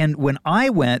And when I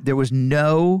went, there was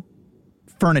no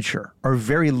furniture or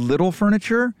very little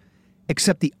furniture,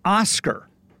 except the Oscar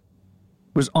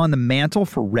was on the mantle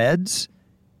for Reds.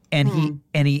 And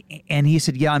he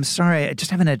said, "Yeah, I'm sorry, I just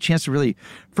haven't had a chance to really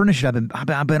furnish it.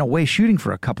 I've been away shooting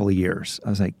for a couple of years." I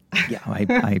was like, "Yeah, I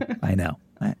know,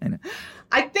 I know."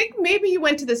 I think maybe you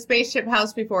went to the Spaceship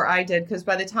House before I did, because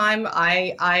by the time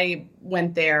I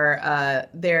went there,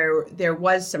 there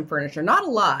was some furniture, not a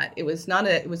lot. It was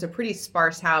a pretty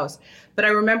sparse house, but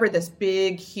I remember this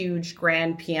big, huge,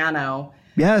 grand piano.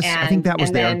 Yes, I think that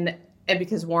was there. And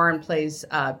because Warren plays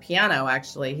piano,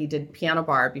 actually, he did piano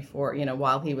bar before,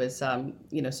 while he was,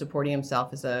 supporting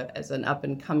himself as an up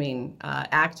and coming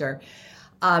actor.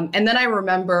 And then I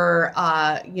remember,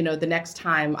 the next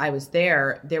time I was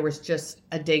there was just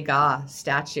a Degas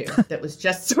statue that was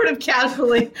just sort of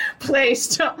casually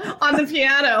placed on the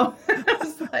piano. I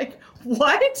was like,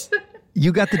 what?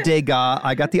 You got the Degas,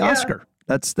 I got the Oscar.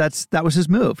 That was his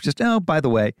move. Just, by the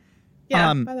way.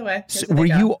 Yeah, by the way. So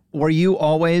were you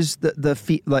always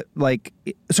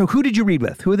so who did you read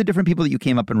with? Who are the different people that you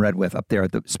came up and read with up there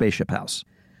at the Spaceship House?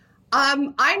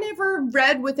 I never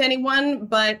read with anyone,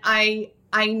 but I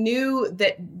knew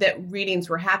that readings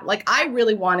were happening. Like, I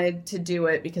really wanted to do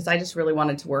it because I just really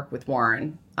wanted to work with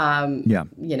Warren. I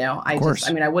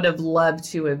would have loved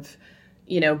to have,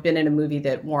 been in a movie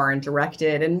that Warren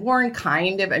directed, and Warren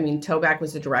Toback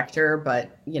was the director, but,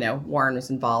 Warren was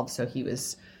involved. So he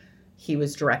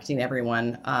was directing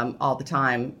everyone, all the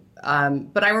time.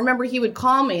 But I remember he would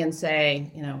call me and say,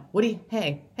 what do you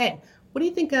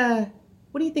think of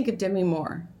Demi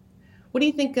Moore? What do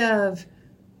you think of,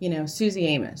 Susie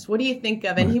Amos? What do you think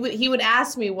of? And he would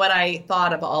ask me what I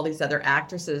thought of all these other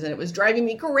actresses, and it was driving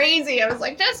me crazy. I was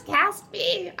like, just cast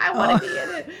me. I want to be in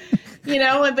it.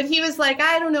 But he was like,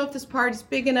 I don't know if this part is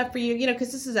big enough for you,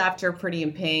 because this is after Pretty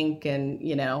in Pink and,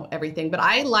 everything. But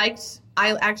I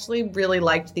actually really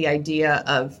liked the idea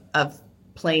of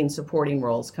playing supporting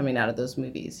roles coming out of those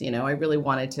movies. I really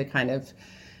wanted to kind of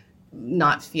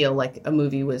not feel like a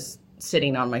movie was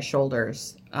sitting on my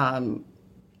shoulders.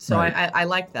 So right. I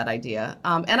liked that idea.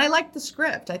 And I liked the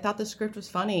script. I thought the script was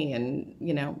funny. And,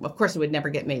 of course, it would never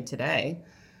get made today.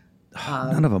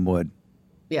 None of them would.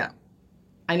 Yeah,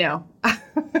 I know. I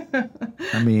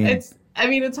mean, it's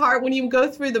hard when you go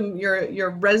through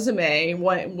your resume.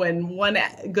 When one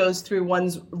goes through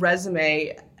one's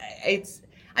resume,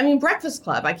 Breakfast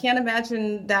Club. I can't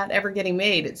imagine that ever getting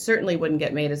made. It certainly wouldn't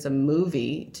get made as a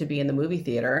movie to be in the movie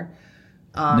theater.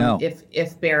 No.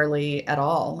 If barely at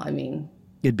all.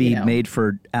 It'd be made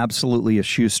for absolutely a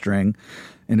shoestring,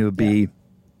 and it would be,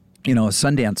 a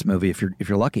Sundance movie if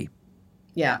you're lucky.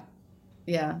 Yeah,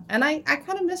 yeah, and I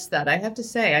kind of miss that. I have to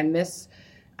say, I miss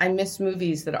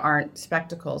movies that aren't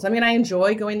spectacles. I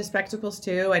enjoy going to spectacles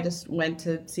too. I just went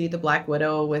to see The Black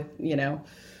Widow with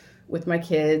my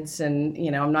kids, and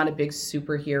I'm not a big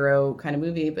superhero kind of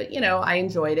movie, but I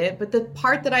enjoyed it. But the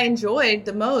part that I enjoyed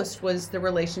the most was the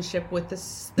relationship with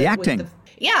the acting.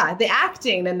 The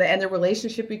acting and the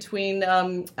relationship between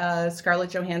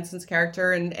Scarlett Johansson's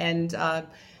character and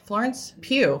Florence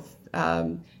Pugh.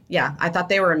 I thought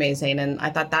they were amazing, and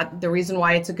I thought that the reason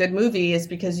why it's a good movie is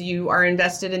because you are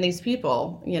invested in these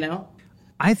people.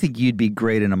 I think you'd be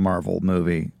great in a Marvel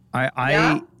movie.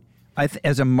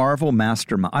 As a Marvel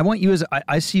mastermind, I want you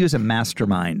I see you as a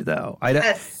mastermind, though.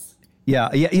 Yes.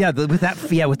 Yeah.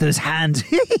 With those hands,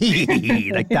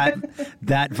 like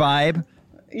that vibe.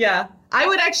 Yeah, I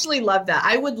would actually love that.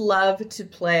 I would love to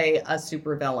play a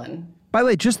supervillain. By the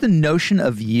way, just the notion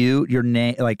of your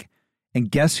name, and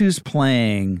guess who's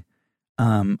playing?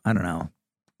 I don't know.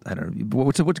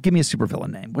 Give me a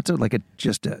supervillain name.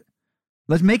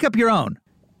 Let's make up your own.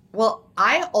 Well,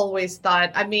 I always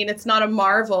thought, it's not a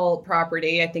Marvel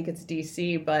property. I think it's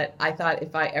DC, but I thought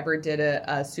if I ever did a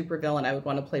supervillain, I would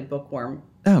want to play Bookworm.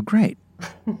 Oh, great.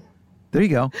 There you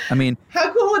go.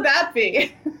 How cool would that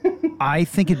be? I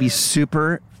think it'd be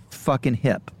super fucking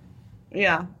hip.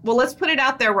 Yeah. Well, let's put it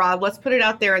out there, Rob. Let's put it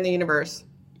out there in the universe.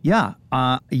 Yeah.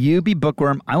 You be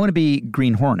Bookworm. I want to be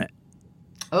Green Hornet.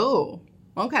 Oh,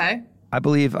 okay. I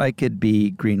believe I could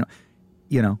be Green.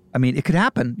 It could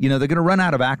happen. They're going to run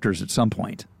out of actors at some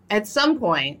point. At some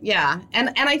point, yeah.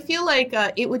 And I feel like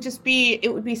it would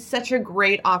be such a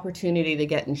great opportunity to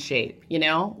get in shape,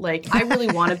 I really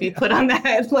want to be put on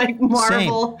that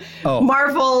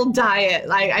Marvel diet.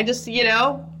 I just,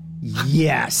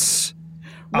 Yes.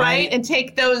 Right? And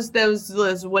take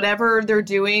those whatever they're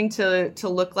doing to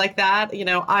look like that,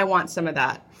 I want some of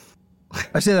that.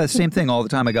 I say that same thing all the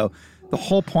time. I go, the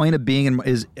whole point of being in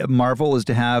Marvel is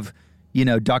to have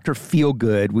Dr.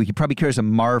 Feelgood. He probably carries a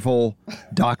Marvel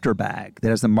doctor bag that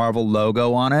has the Marvel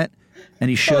logo on it. And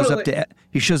he shows up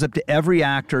to every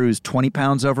actor who's 20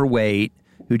 pounds overweight,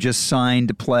 who just signed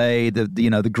to play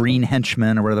the green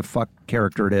henchman or whatever the fuck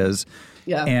character it is.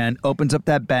 Yeah. And opens up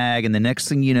that bag, and the next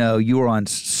thing you know, you are on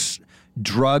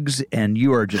drugs and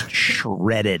you are just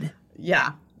shredded.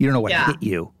 Yeah. You don't know what hit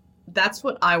you. That's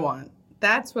what I want.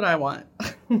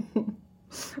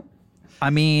 I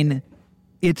mean,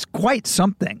 it's quite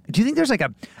something. Do you think there's like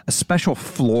a special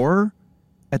floor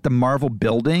at the Marvel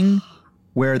building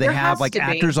where they have like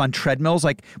actors on treadmills,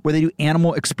 like where they do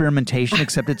animal experimentation,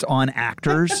 except it's on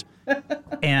actors?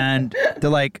 And they're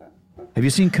like, have you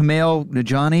seen Kumail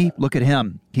Nanjiani? Look at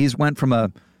him. He's went from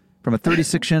a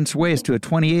 36-inch waist to a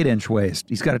 28-inch waist.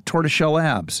 He's got a tortoiseshell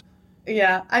abs.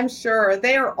 Yeah, I'm sure.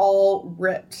 They are all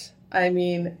ripped. I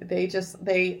mean,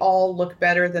 they all look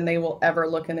better than they will ever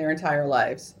look in their entire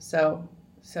lives. So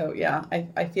yeah,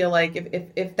 I feel like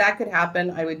if that could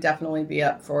happen, I would definitely be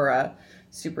up for a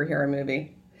superhero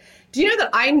movie. Do you know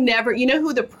that you know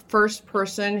who the first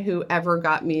person who ever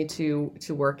got me to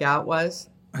work out was?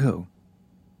 Who?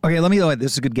 Okay, let me know.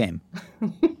 This is a good game.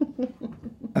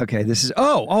 Okay, this is,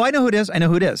 I know who it is.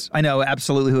 I know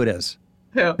absolutely who it is.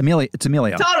 Who? It's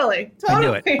Emilio. Totally. I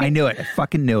knew it. I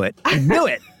fucking knew it. I knew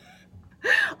it.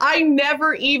 I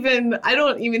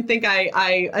don't even think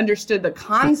I understood the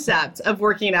concept of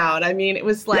working out. I mean, it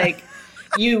was like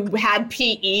you had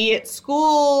PE at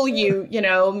school, you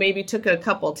maybe took a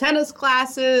couple tennis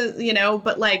classes,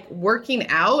 but like working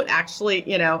out actually,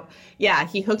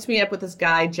 he hooked me up with this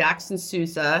guy, Jackson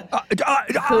Sousa.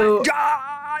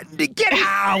 Get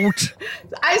out.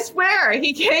 I swear,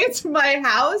 he came to my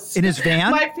house. In his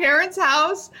van? My parents'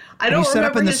 house. I don't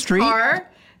remember up in the his street? car.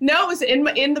 No, it was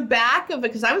in the back of it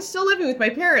because I was still living with my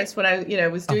parents when I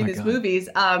was doing these movies.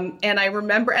 And I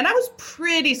remember, and I was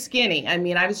pretty skinny. I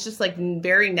mean, I was just like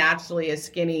very naturally a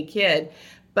skinny kid.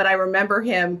 But I remember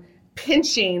him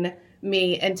pinching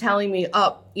me and telling me,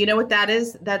 "Oh, you know what that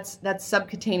is? That's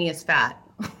subcutaneous fat."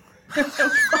 I was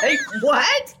like,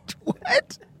 what?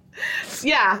 What?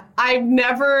 Yeah, I've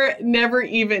never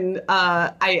even,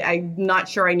 I'm not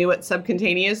sure I knew what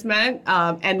subcutaneous meant,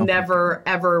 and never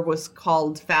ever was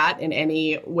called fat in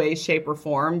any way, shape, or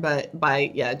form, but by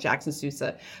Jackson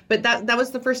Sousa. But that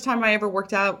was the first time I ever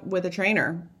worked out with a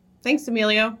trainer. Thanks,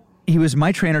 Emilio. He was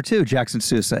my trainer too, Jackson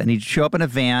Sousa, and he'd show up in a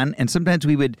van, and sometimes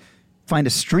we would find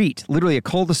a street, literally a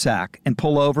cul-de-sac, and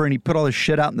pull over, and he'd put all his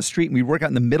shit out in the street, and we'd work out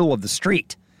in the middle of the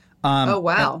street. Oh,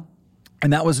 wow.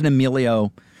 And that was an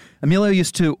Emilio. Emilio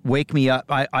used to wake me up.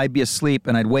 I'd be asleep,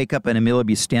 and I'd wake up, and Emilio would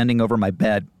be standing over my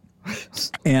bed.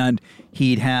 And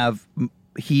he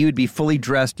would be fully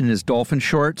dressed in his dolphin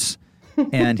shorts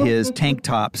and his tank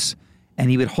tops, and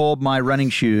he would hold my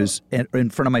running shoes in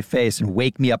front of my face and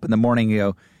wake me up in the morning.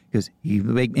 And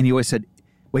he always said,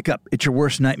 "Wake up, it's your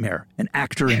worst nightmare, an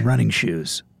actor in running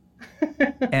shoes."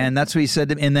 And that's what he said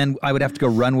to me. And then I would have to go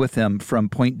run with him from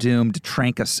Point Doom to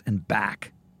Trancas and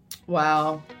back.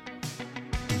 Wow.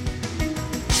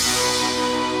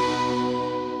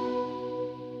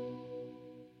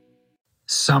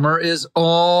 Summer is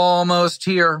almost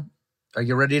here. Are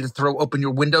you ready to throw open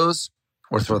your windows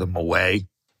or throw them away?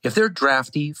 If they're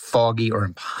drafty, foggy, or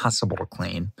impossible to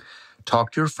clean,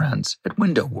 talk to your friends at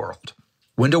Window World.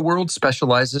 Window World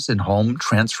specializes in home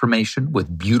transformation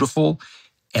with beautiful,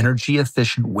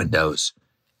 energy-efficient windows,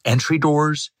 entry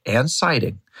doors, and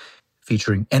siding,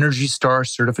 featuring Energy Star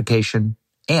certification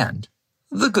and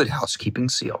the Good Housekeeping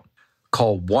seal.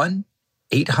 Call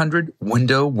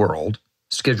 1-800-WINDOW-WORLD.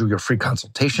 Schedule your free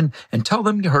consultation and tell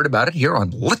them you heard about it here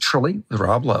on Literally with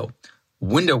Rob Lowe.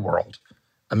 Window World,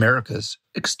 America's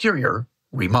exterior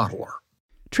remodeler.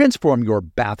 Transform your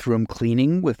bathroom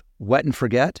cleaning with Wet and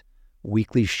Forget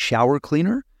Weekly Shower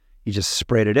Cleaner. You just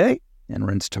spray today and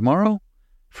rinse tomorrow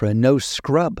for a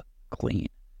no-scrub clean.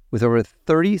 With over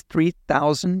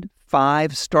 33,000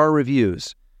 five-star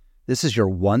reviews, this is your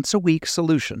once-a-week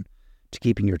solution to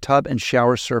keeping your tub and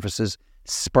shower surfaces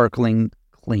sparkling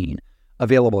clean.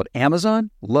 Available at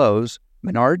Amazon, Lowe's,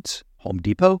 Menards, Home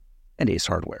Depot, and Ace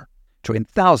Hardware. Join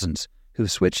thousands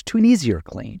who've switched to an easier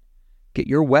clean. Get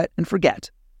your Wet and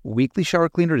Forget Weekly Shower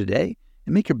Cleaner today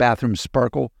and make your bathroom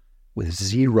sparkle with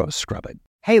zero scrubbing.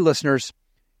 Hey, listeners,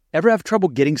 ever have trouble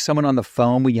getting someone on the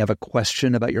phone when you have a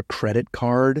question about your credit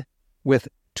card? With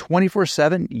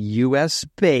 24/7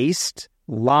 U.S.-based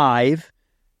live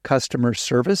customer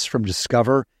service from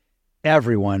Discover,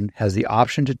 everyone has the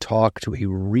option to talk to a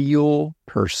real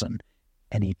person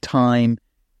anytime,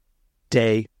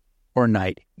 day, or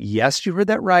night. Yes, you heard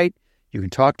that right. You can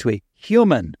talk to a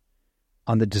human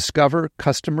on the Discover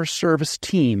customer service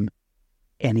team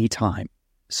anytime.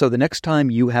 So the next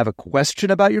time you have a question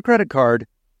about your credit card,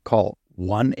 call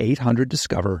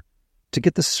 1-800-DISCOVER to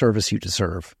get the service you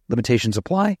deserve. Limitations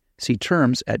apply. See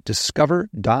terms at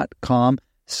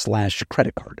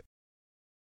discover.com/creditcard.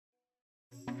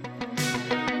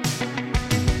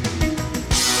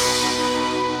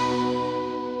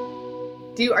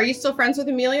 Are you still friends with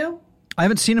Emilio? I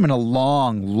haven't seen him in a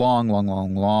long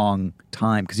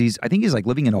time because I think he's like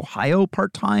living in Ohio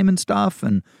part-time and stuff.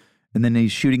 And then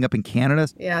he's shooting up in Canada.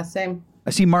 Yeah, same. I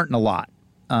see Martin a lot.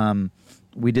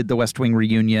 We did the West Wing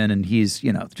reunion, and he's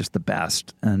just the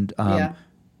best. And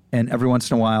and every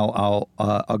once in a while,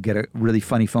 I'll get a really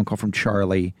funny phone call from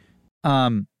Charlie.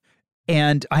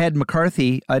 And I had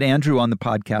Andrew on the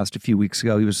podcast a few weeks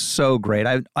ago. He was so great.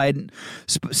 I hadn't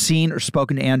seen or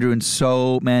spoken to Andrew in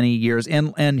so many years,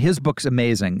 and his book's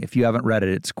amazing. If you haven't read it,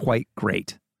 it's quite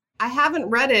great. I haven't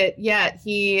read it yet.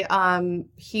 He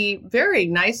very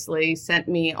nicely sent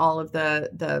me all of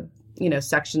the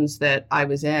sections that I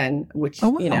was in, which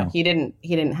he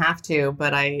didn't have to,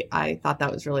 but I thought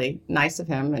that was really nice of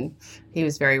him, and he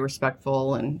was very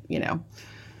respectful, and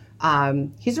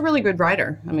he's a really good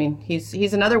writer. I mean,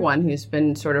 he's another one who's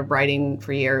been sort of writing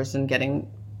for years and getting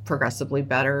progressively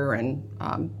better, and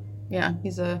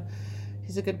he's a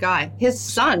good guy. His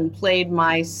son played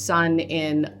my son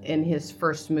in his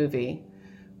first movie,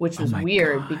 which was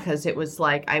weird because it was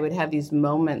like I would have these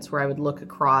moments where I would look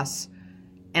across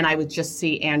and I would just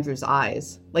see Andrew's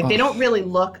eyes. Like they don't really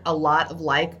look a lot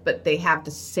alike, but they have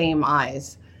the same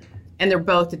eyes. And they're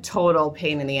both a total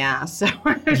pain in the ass. So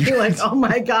I'd be like, oh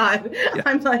my God,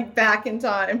 I'm like back in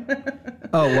time.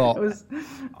 Oh, well,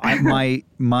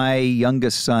 my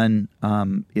youngest son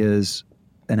is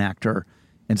an actor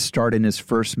and starred in his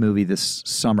first movie this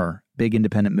summer, big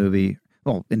independent movie.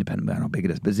 Well, independent, I don't know how big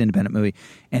it is, but it's an independent movie.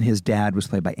 And his dad was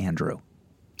played by Andrew.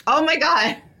 Oh my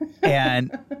God.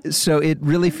 And so it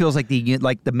really feels like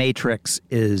the Matrix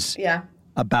is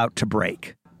about to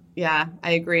break. Yeah,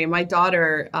 I agree. My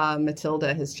daughter,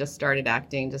 Matilda, has just started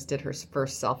acting, just did her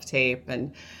first self-tape.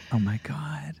 And oh my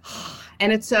God.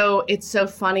 And it's so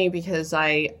funny because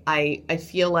I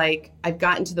feel like I've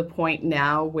gotten to the point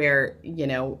now where,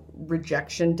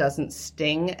 rejection doesn't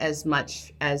sting as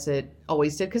much as it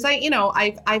always did. Because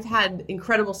I've had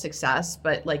incredible success,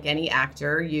 but like any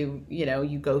actor, you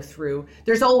go through,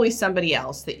 there's always somebody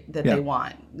else that they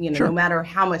want, Sure. No matter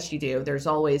how much you do, there's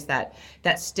always that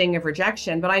sting of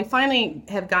rejection. But I finally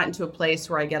have gotten to a place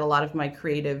where I get a lot of my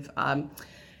creative,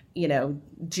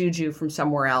 juju from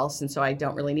somewhere else. And so I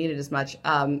don't really need it as much.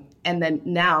 And then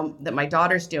now that my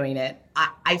daughter's doing it,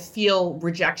 I feel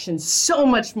rejection so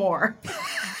much more.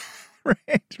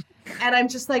 Right. And I'm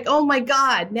just like, oh my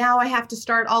God, now I have to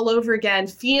start all over again,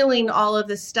 feeling all of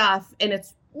this stuff. And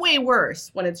it's way worse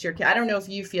when it's your kid. I don't know if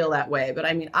you feel that way, but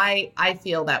I mean, I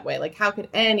feel that way. Like, how could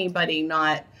anybody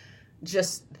not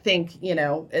just think,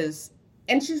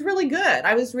 and she's really good.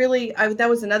 That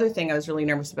was another thing I was really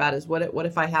nervous about is what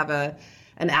if I have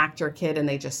an actor kid and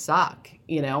they just suck?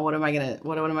 What am I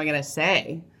gonna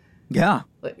say? Yeah.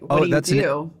 What do you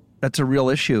do? That's a real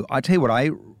issue. I tell you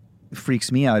what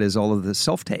freaks me out is all of the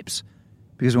self-tapes.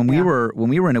 Because when we were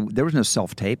there was no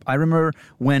self-tape. I remember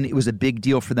when it was a big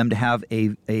deal for them to have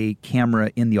a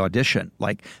camera in the audition.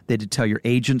 Like they had to tell your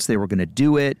agents they were going to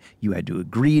do it. You had to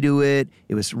agree to it.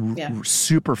 It was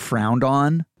super frowned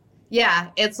on. Yeah,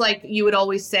 it's like you would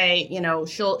always say,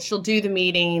 she'll do the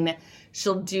meeting,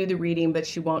 she'll do the reading, but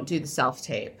she won't do the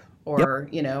self-tape. Or,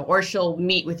 or she'll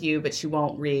meet with you, but she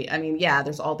won't read. I mean,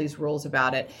 there's all these rules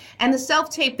about it. And the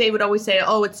self-tape, they would always say,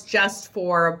 oh, it's just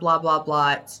for blah, blah,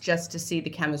 blah. It's just to see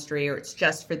the chemistry, or it's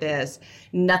just for this.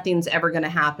 Nothing's ever going to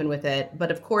happen with it.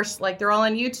 But of course, like they're all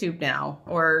on YouTube now.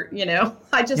 Or, I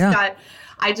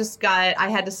had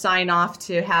to sign off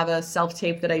to have a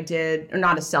self-tape that I did, or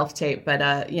not a self-tape, but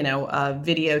a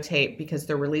videotape, because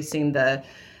they're releasing the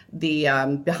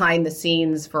behind the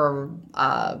scenes for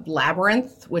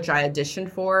Labyrinth, which I auditioned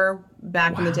for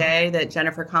back in the day, that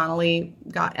Jennifer Connelly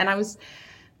got. And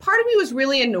part of me was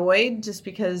really annoyed just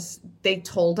because they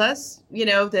told us,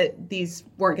 that these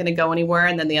weren't going to go anywhere.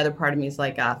 And then the other part of me is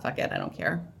like, fuck it, I don't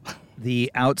care.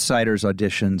 The Outsiders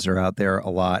auditions are out there a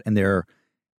lot, and they're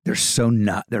so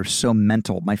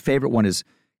mental. My favorite one is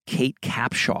Kate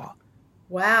Capshaw.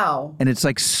 Wow. And it's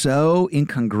like so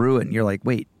incongruent. You're like,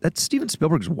 wait, that's Steven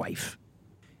Spielberg's wife.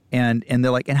 And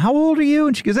they're like, and how old are you?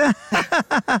 And she goes,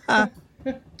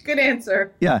 Good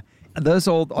answer. Yeah. Those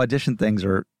old audition things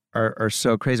are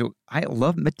so crazy. I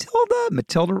love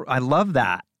Matilda. I love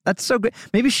that. That's so good.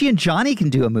 Maybe she and Johnny can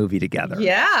do a movie together.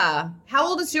 Yeah. How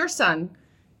old is your son?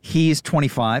 He's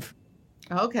 25.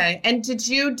 Okay. And did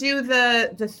you do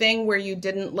the thing where you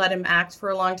didn't let him act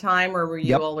for a long time, or were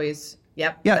you always...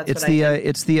 Yep. Yeah, it's the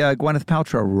Gwyneth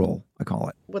Paltrow rule, I call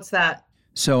it. What's that?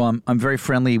 So I'm very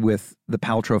friendly with the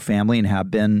Paltrow family and have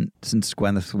been since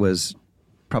Gwyneth was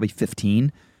probably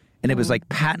 15. And it was like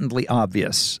patently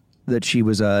obvious that she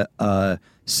was a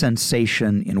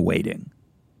sensation in waiting.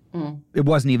 It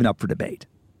wasn't even up for debate.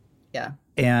 Yeah.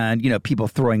 And, people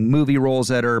throwing movie roles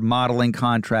at her, modeling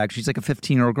contracts. She's like a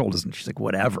 15-year-old girl, isn't she? She's like,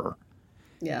 whatever.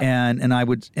 Yeah. And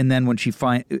then when she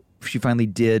finally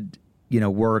did,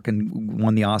 work and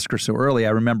won the Oscar so early,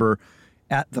 I remember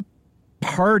at the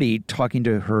party talking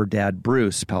to her dad,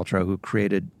 Bruce Paltrow, who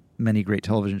created many great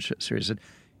television series.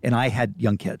 And I had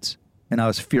young kids, and I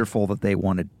was fearful that they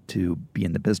wanted to be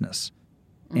in the business.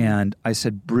 And I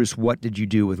said, Bruce, what did you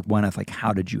do with Gwyneth? Like,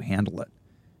 how did you handle it?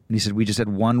 And he said, we just had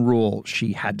one rule.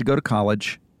 She had to go to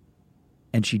college,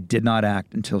 and she did not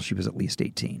act until she was at least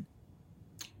 18.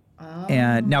 Oh.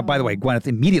 And now, by the way, Gwyneth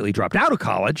immediately dropped out of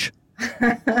college.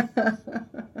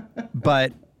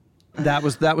 But that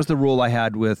was the rule I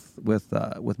had with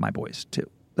my boys, too.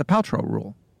 The Paltrow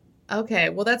rule. Okay,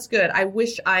 well, that's good. I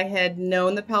wish I had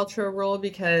known the Paltrow rule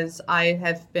because I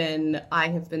have been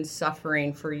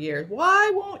suffering for years.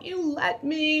 Why won't you let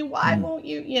me? Why won't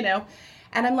you?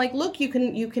 And I'm like, look, you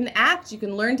can act. You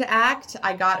can learn to act.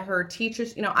 I got her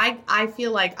teachers. I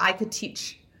feel like I could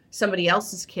teach somebody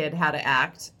else's kid how to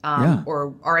act,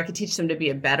 or I could teach them to be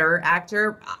a better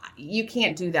actor. You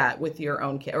can't do that with your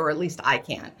own kid, or at least I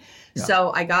can't. Yeah.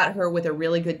 So I got her with a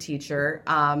really good teacher,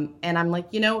 and I'm like,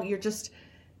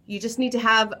 you just need to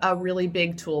have a really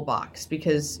big toolbox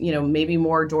because, maybe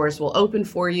more doors will open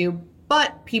for you,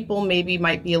 but people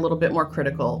might be a little bit more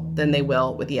critical than they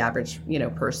will with the average,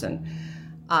 person.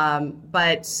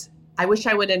 But I wish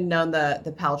I would have known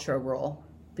the Paltrow rule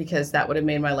because that would have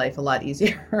made my life a lot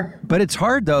easier. But it's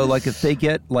hard though. Like if they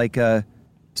get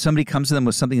somebody comes to them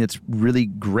with something that's really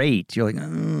great, you're like,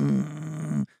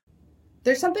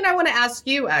 There's something I want to ask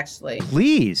you actually.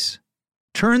 Please.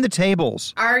 Turn the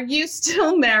tables. Are you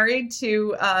still married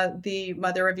to the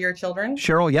mother of your children?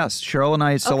 Cheryl, yes. Cheryl and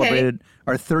I celebrated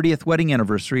our 30th wedding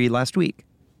anniversary last week.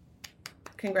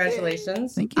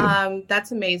 Congratulations. Thank you.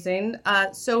 That's amazing.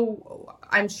 So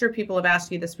I'm sure people have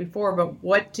asked you this before, but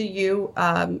what do you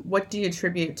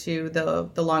attribute to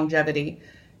the longevity?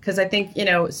 Because I think,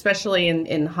 especially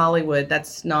in Hollywood,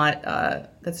 that's not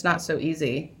so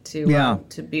easy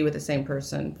to be with the same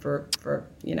person for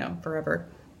forever.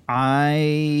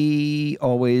 I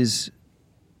always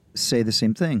say the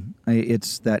same thing.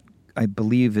 I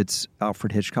believe it's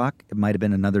Alfred Hitchcock. It might have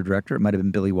been another director. It might have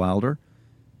been Billy Wilder.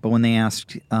 But when they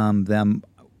asked them,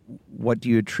 what do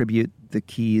you attribute the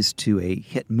keys to a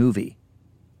hit movie?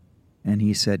 And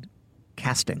he said,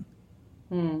 casting.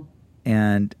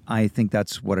 And I think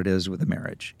that's what it is with a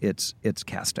marriage. It's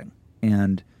casting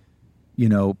and,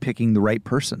 picking the right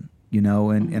person,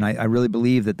 and I really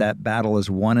believe that battle is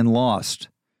won and lost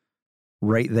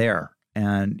right there.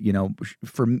 And,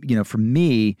 for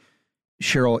me,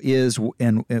 Cheryl is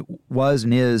and was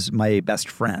and is my best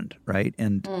friend. Right.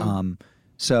 And,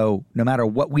 so no matter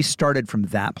what, we started from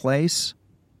that place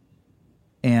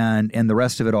and the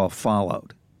rest of it all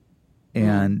followed.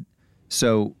 And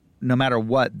so no matter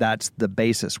what, that's the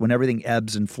basis. When everything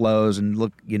ebbs and flows and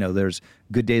look, there's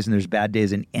good days and there's bad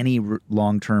days in any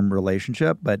long-term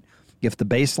relationship. But if the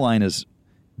baseline is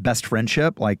best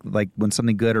friendship, like when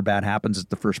something good or bad happens, it's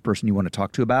the first person you want to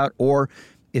talk to about. Or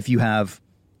if you have,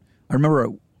 I remember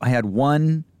I had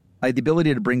the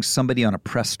ability to bring somebody on a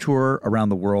press tour around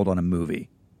the world on a movie.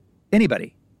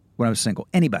 Anybody, when I was single,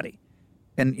 anybody.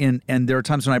 And there are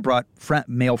times when I brought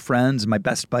male friends and my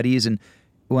best buddies, and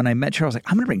when I met Cheryl, I was like,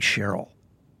 I'm going to bring Cheryl.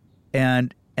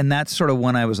 And that's sort of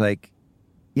when I was like,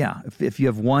 yeah, if you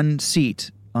have one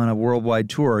seat on a worldwide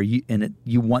tour,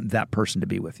 you want that person to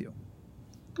be with you.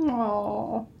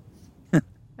 Oh,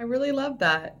 I really love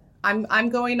that. I'm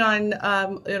going on,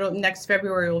 next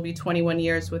February will be 21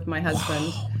 years with my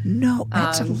husband. Whoa, no,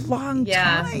 that's a long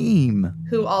time.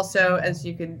 Who also, as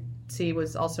you could see,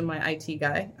 was also my IT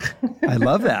guy. I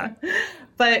love that.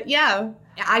 But yeah,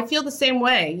 I feel the same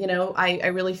way. I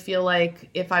really feel like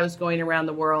if I was going around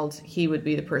the world, he would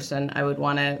be the person I would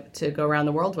want to go around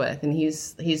the world with. And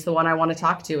he's the one I want to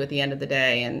talk to at the end of the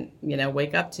day and,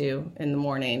 wake up to in the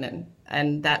morning.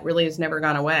 And that really has never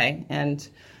gone away. And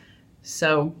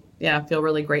so, yeah, I feel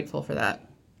really grateful for that.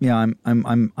 Yeah,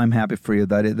 I'm happy for you.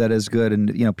 That is good.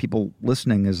 And, people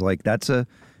listening is like, that's a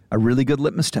really good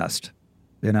litmus test.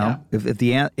 Yeah. If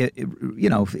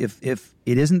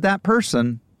it isn't that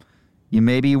person, you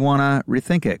maybe want to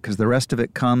rethink it because the rest of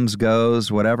it comes,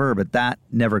 goes, whatever, but that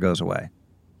never goes away.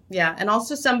 Yeah, and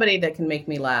also somebody that can make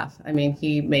me laugh. I mean,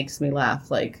 he makes me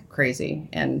laugh like crazy,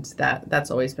 and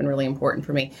that's always been really important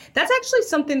for me. That's actually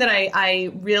something that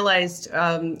I realized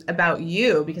about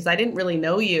you, because I didn't really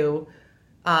know you.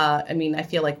 I mean, I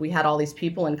feel like we had all these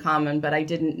people in common, but I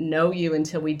didn't know you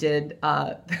until we did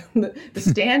the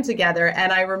stand together.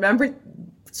 And I remember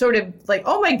sort of like,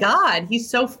 oh my God, he's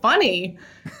so funny.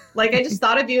 Like, I just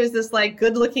thought of you as this like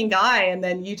good looking guy, and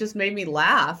then you just made me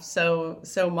laugh so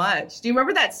much. Do you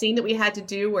remember that scene that we had to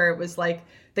do where it was like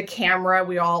the camera,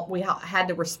 we had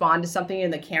to respond to something,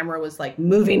 and the camera was like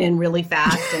moving in really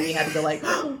fast, and we had to go like,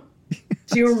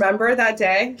 do you remember that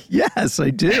day? Yes,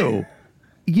 I do.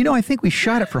 You know, I think we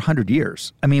shot it for 100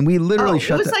 years. I mean, we literally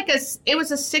shot it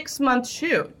was a 6-month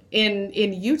shoot in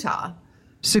Utah.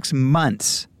 6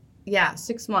 months. Yeah,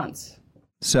 6 months.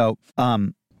 So,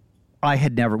 I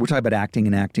had never, we're talking about acting,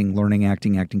 learning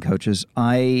acting coaches.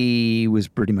 I was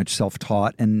pretty much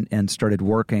self-taught and started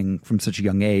working from such a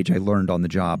young age. I learned on the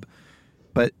job.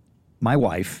 But my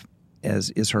wife, as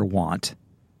is her wont,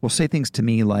 will say things to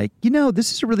me like, you know,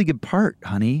 this is a really good part,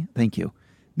 honey. Thank you.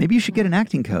 Maybe you should get an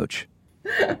acting coach.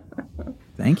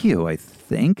 Thank you, I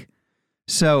think.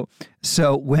 So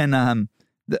when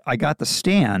I got the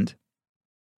stand,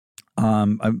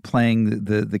 I'm playing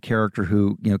the character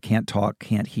who, you know, can't talk,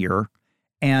 can't hear.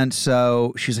 And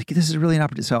so she's like, this is really an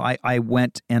opportunity. So I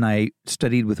went and I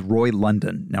studied with Roy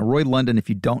London. Now, Roy London, if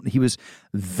you don't, he was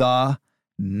the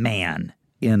man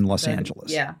in Los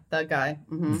Angeles. Yeah, the guy.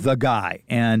 Mm-hmm. The guy.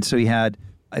 And so he had,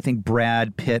 I think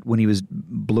Brad Pitt, when he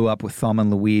blew up with Thelma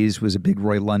and Louise, was a big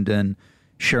Roy London.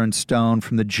 Sharon Stone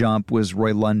from The Jump was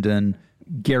Roy London.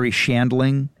 Gary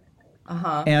Shandling.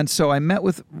 Uh-huh. And so I met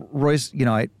with Royce, you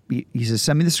know, he says,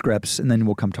 send me the scripts and then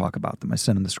we'll come talk about them. I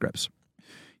send him the scripts.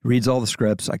 He reads all the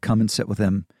scripts. I come and sit with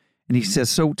him and he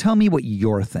says, so tell me what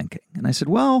you're thinking. And I said,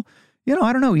 well, you know,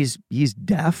 I don't know. He's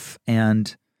deaf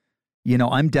and, you know,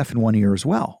 I'm deaf in one ear as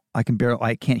well. I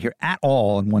can't hear at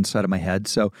all on one side of my head.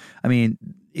 So, I mean,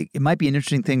 it might be an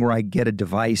interesting thing where I get a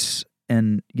device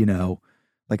and, you know,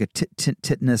 like a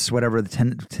tinnitus, whatever, the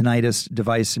tinnitus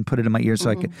device, and put it in my ear so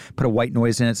I can put a white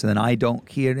noise in it so then I don't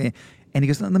hear it. And he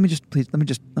goes, let me just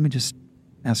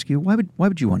ask you, why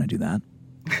would you want to do that?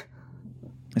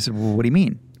 I said, well, what do you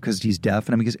mean? Because he's deaf.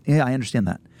 And he goes, yeah, I understand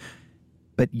that.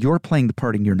 But you're playing the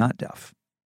part and you're not deaf.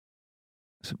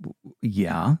 I said, well,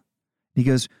 yeah. He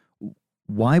goes,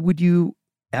 why would you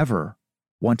ever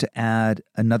want to add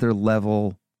another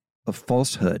level of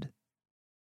falsehood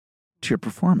to your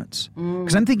performance?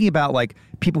 Because I'm thinking about like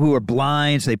people who are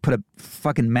blind, so they put a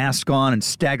fucking mask on and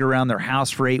stagger around their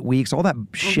house for 8 weeks, all that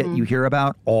shit you hear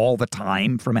about all the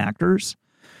time from actors.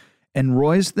 And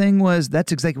Roy's thing was,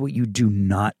 that's exactly what you do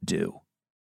not do.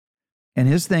 And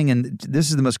his thing, and this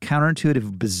is the most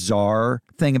counterintuitive, bizarre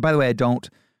thing, and by the way, I don't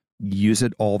use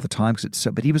it all the time because it's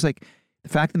so, but he was like, the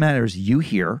fact of the matter is you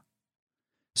hear,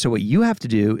 so what you have to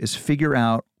do is figure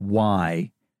out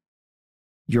why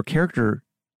your character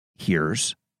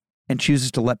hears and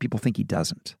chooses to let people think he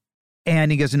doesn't.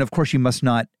 And he goes, and of course you must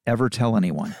not ever tell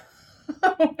anyone.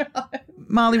 Oh, God.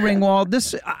 Molly Ringwald,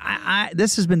 this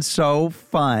has been so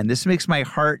fun. This makes my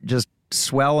heart just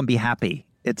swell and be happy.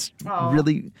 It's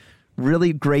really,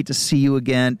 really great to see you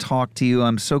again, talk to you.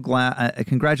 I'm so glad.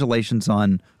 Congratulations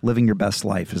on living your best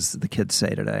life, as the kids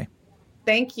say today.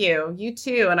 Thank you. You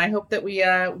too. And I hope that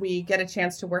we get a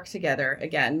chance to work together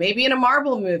again, maybe in a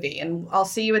Marvel movie. And I'll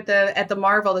see you at the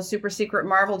Marvel, the super secret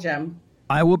Marvel gym.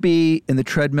 I will be in the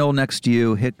treadmill next to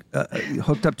you,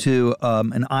 hooked up to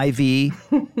an IV.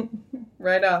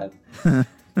 Right on.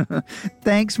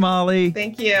 Thanks, Molly.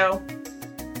 Thank you.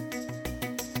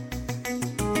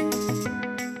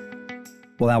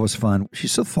 Well, that was fun.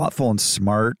 She's so thoughtful and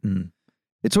smart. And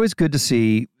it's always good to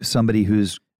see somebody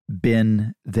who's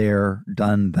been there,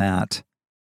 done that,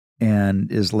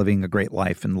 and is living a great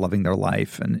life and loving their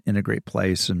life and in a great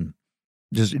place, and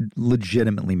just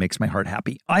legitimately makes my heart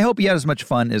happy. I hope you had as much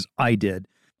fun as I did.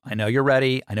 I know you're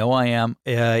ready. I know I am.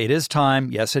 It is time.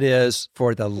 Yes, it is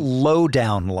for the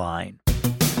lowdown line.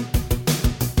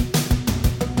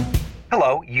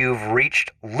 Hello, you've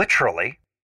reached literally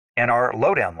in our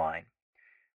lowdown line,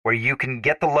 where you can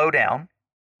get the lowdown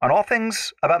on all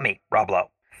things about me, Rob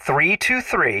Lowe.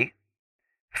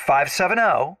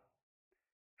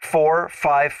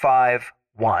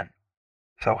 323-570-4551.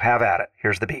 So have at it.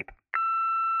 Here's the beep.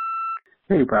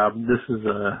 Hey, Rob. This is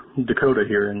Dakota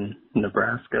here in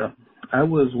Nebraska. I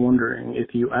was wondering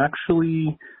if you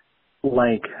actually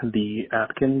like the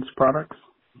Atkins products,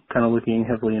 kind of looking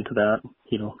heavily into that,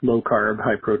 you know, low carb,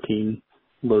 high protein,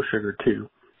 low sugar too.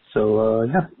 So,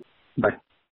 yeah, bye.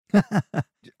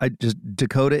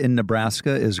 Dakota in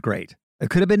Nebraska is great. It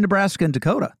could have been Nebraska and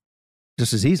Dakota.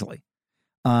 just as easily.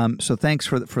 So thanks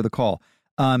for the call.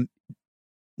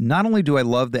 Not only do I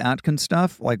love the Atkins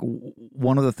stuff, like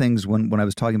one of the things when I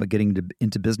was talking about getting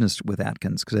into business with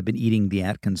Atkins, because I've been eating the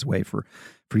Atkins way for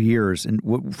years, and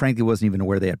frankly wasn't even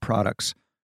aware they had products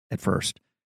at first,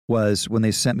 was when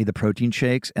they sent me the protein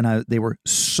shakes, and they were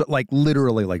so, like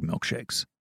literally like milkshakes.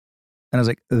 And I was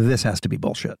like, this has to be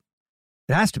bullshit.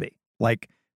 It has to be. Like,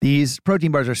 these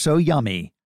protein bars are so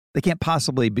yummy, they can't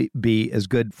possibly be as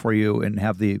good for you and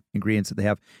have the ingredients that they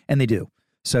have, and they do.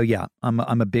 So yeah, I'm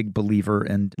a big believer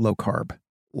in low carb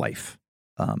life.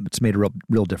 It's made a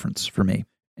real difference for me.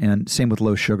 And same with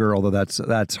low sugar, although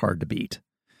that's hard to beat.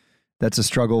 That's a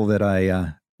struggle that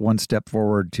I one step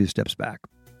forward, two steps back.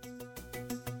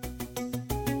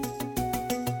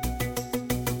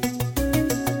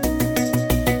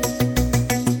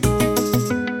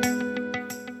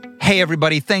 Hey,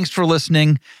 everybody. Thanks for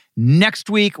listening. Next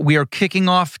week, we are kicking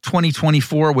off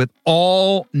 2024 with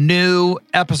all new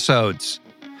episodes.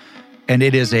 And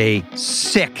it is a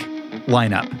sick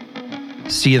lineup.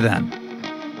 See you then.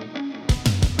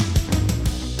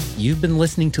 You've been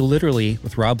listening to Literally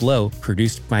with Rob Lowe,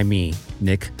 produced by me,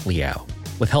 Nick Liao,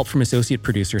 with help from associate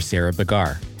producer Sarah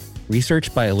Bagar.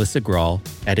 Research by Alyssa Grawl,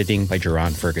 editing by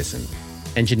Jerron Ferguson.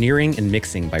 Engineering and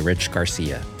mixing by Rich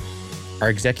Garcia. Our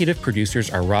executive producers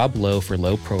are Rob Lowe for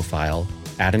Low Profile,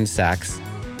 Adam Sachs,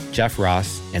 Jeff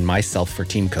Ross, and myself for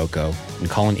Team Coco, and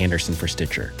Colin Anderson for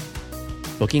Stitcher.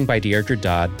 Booking by Deirdre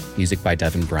Dodd, music by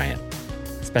Devin Bryant.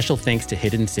 Special thanks to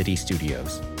Hidden City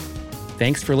Studios.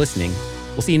 Thanks for listening.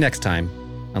 We'll see you next time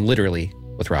on Literally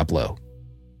with Rob Lowe.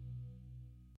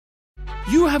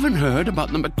 You haven't heard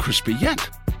about the McCrispy yet?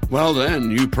 Well then,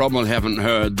 you probably haven't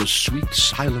heard the sweet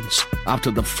silence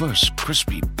after the first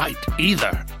crispy bite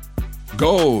either.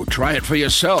 Go try it for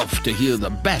yourself to hear the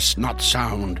best not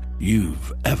sound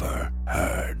you've ever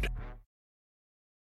heard.